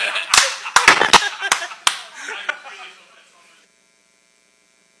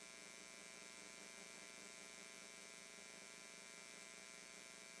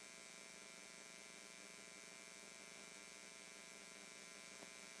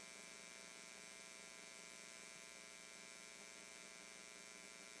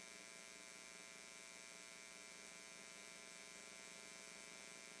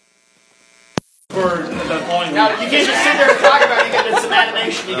 Now, you can't just sit there and talk about it. You got to do some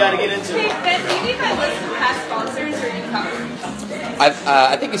animation. You got to get into it. Ben, do you need my list of past sponsors, or are you covered?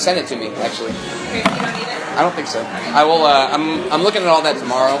 I think you sent it to me actually. Okay, you don't need it? I don't think so. I will. I'm looking at all that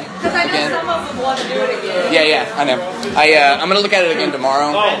tomorrow. Because I know some of them want to do it again. Yeah, I know. I'm gonna look at it again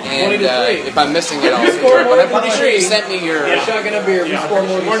tomorrow, and if I'm missing it, I'll see. But I'm pretty sure you sent me your. Shotgun a beer. We score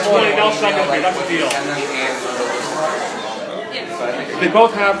more than 20. I'll shotgun a beer. That's the deal. Yeah. They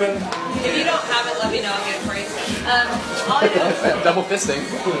both happen. If you don't have it, let me know. I'll get it for you. All I know is Double fisting.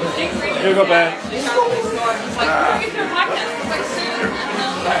 Here you go, Ben. It's like, we're getting to a podcast. It's like soon. I don't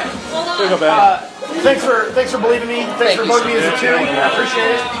know. Hold on. Here you go, Ben. Thanks for believing me. Thanks for voting me as a 2. I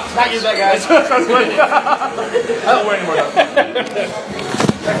appreciate it. Not you, that guys. I don't wear any more though.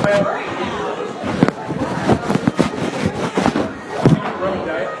 Thanks, man.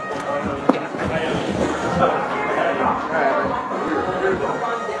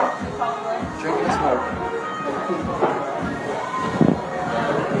 Drinking and smoke.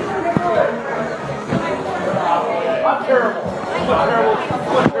 I'm terrible.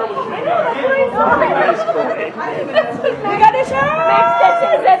 I got a shirt.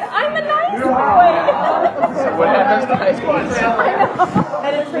 I'm a nice boy. So what happens to nice boys?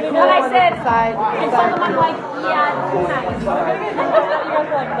 And it's pretty nice. I said, and told them I'm like, yeah, it's nice. You guys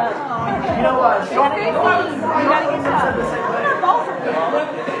are like that. You know what? You gotta get some. They're both are good. Yeah, I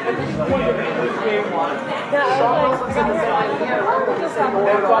was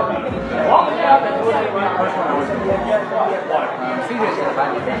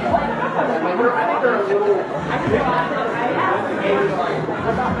like,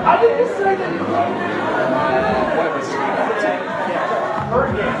 I did just say that. I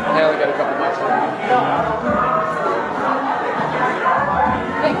only got a couple bucks.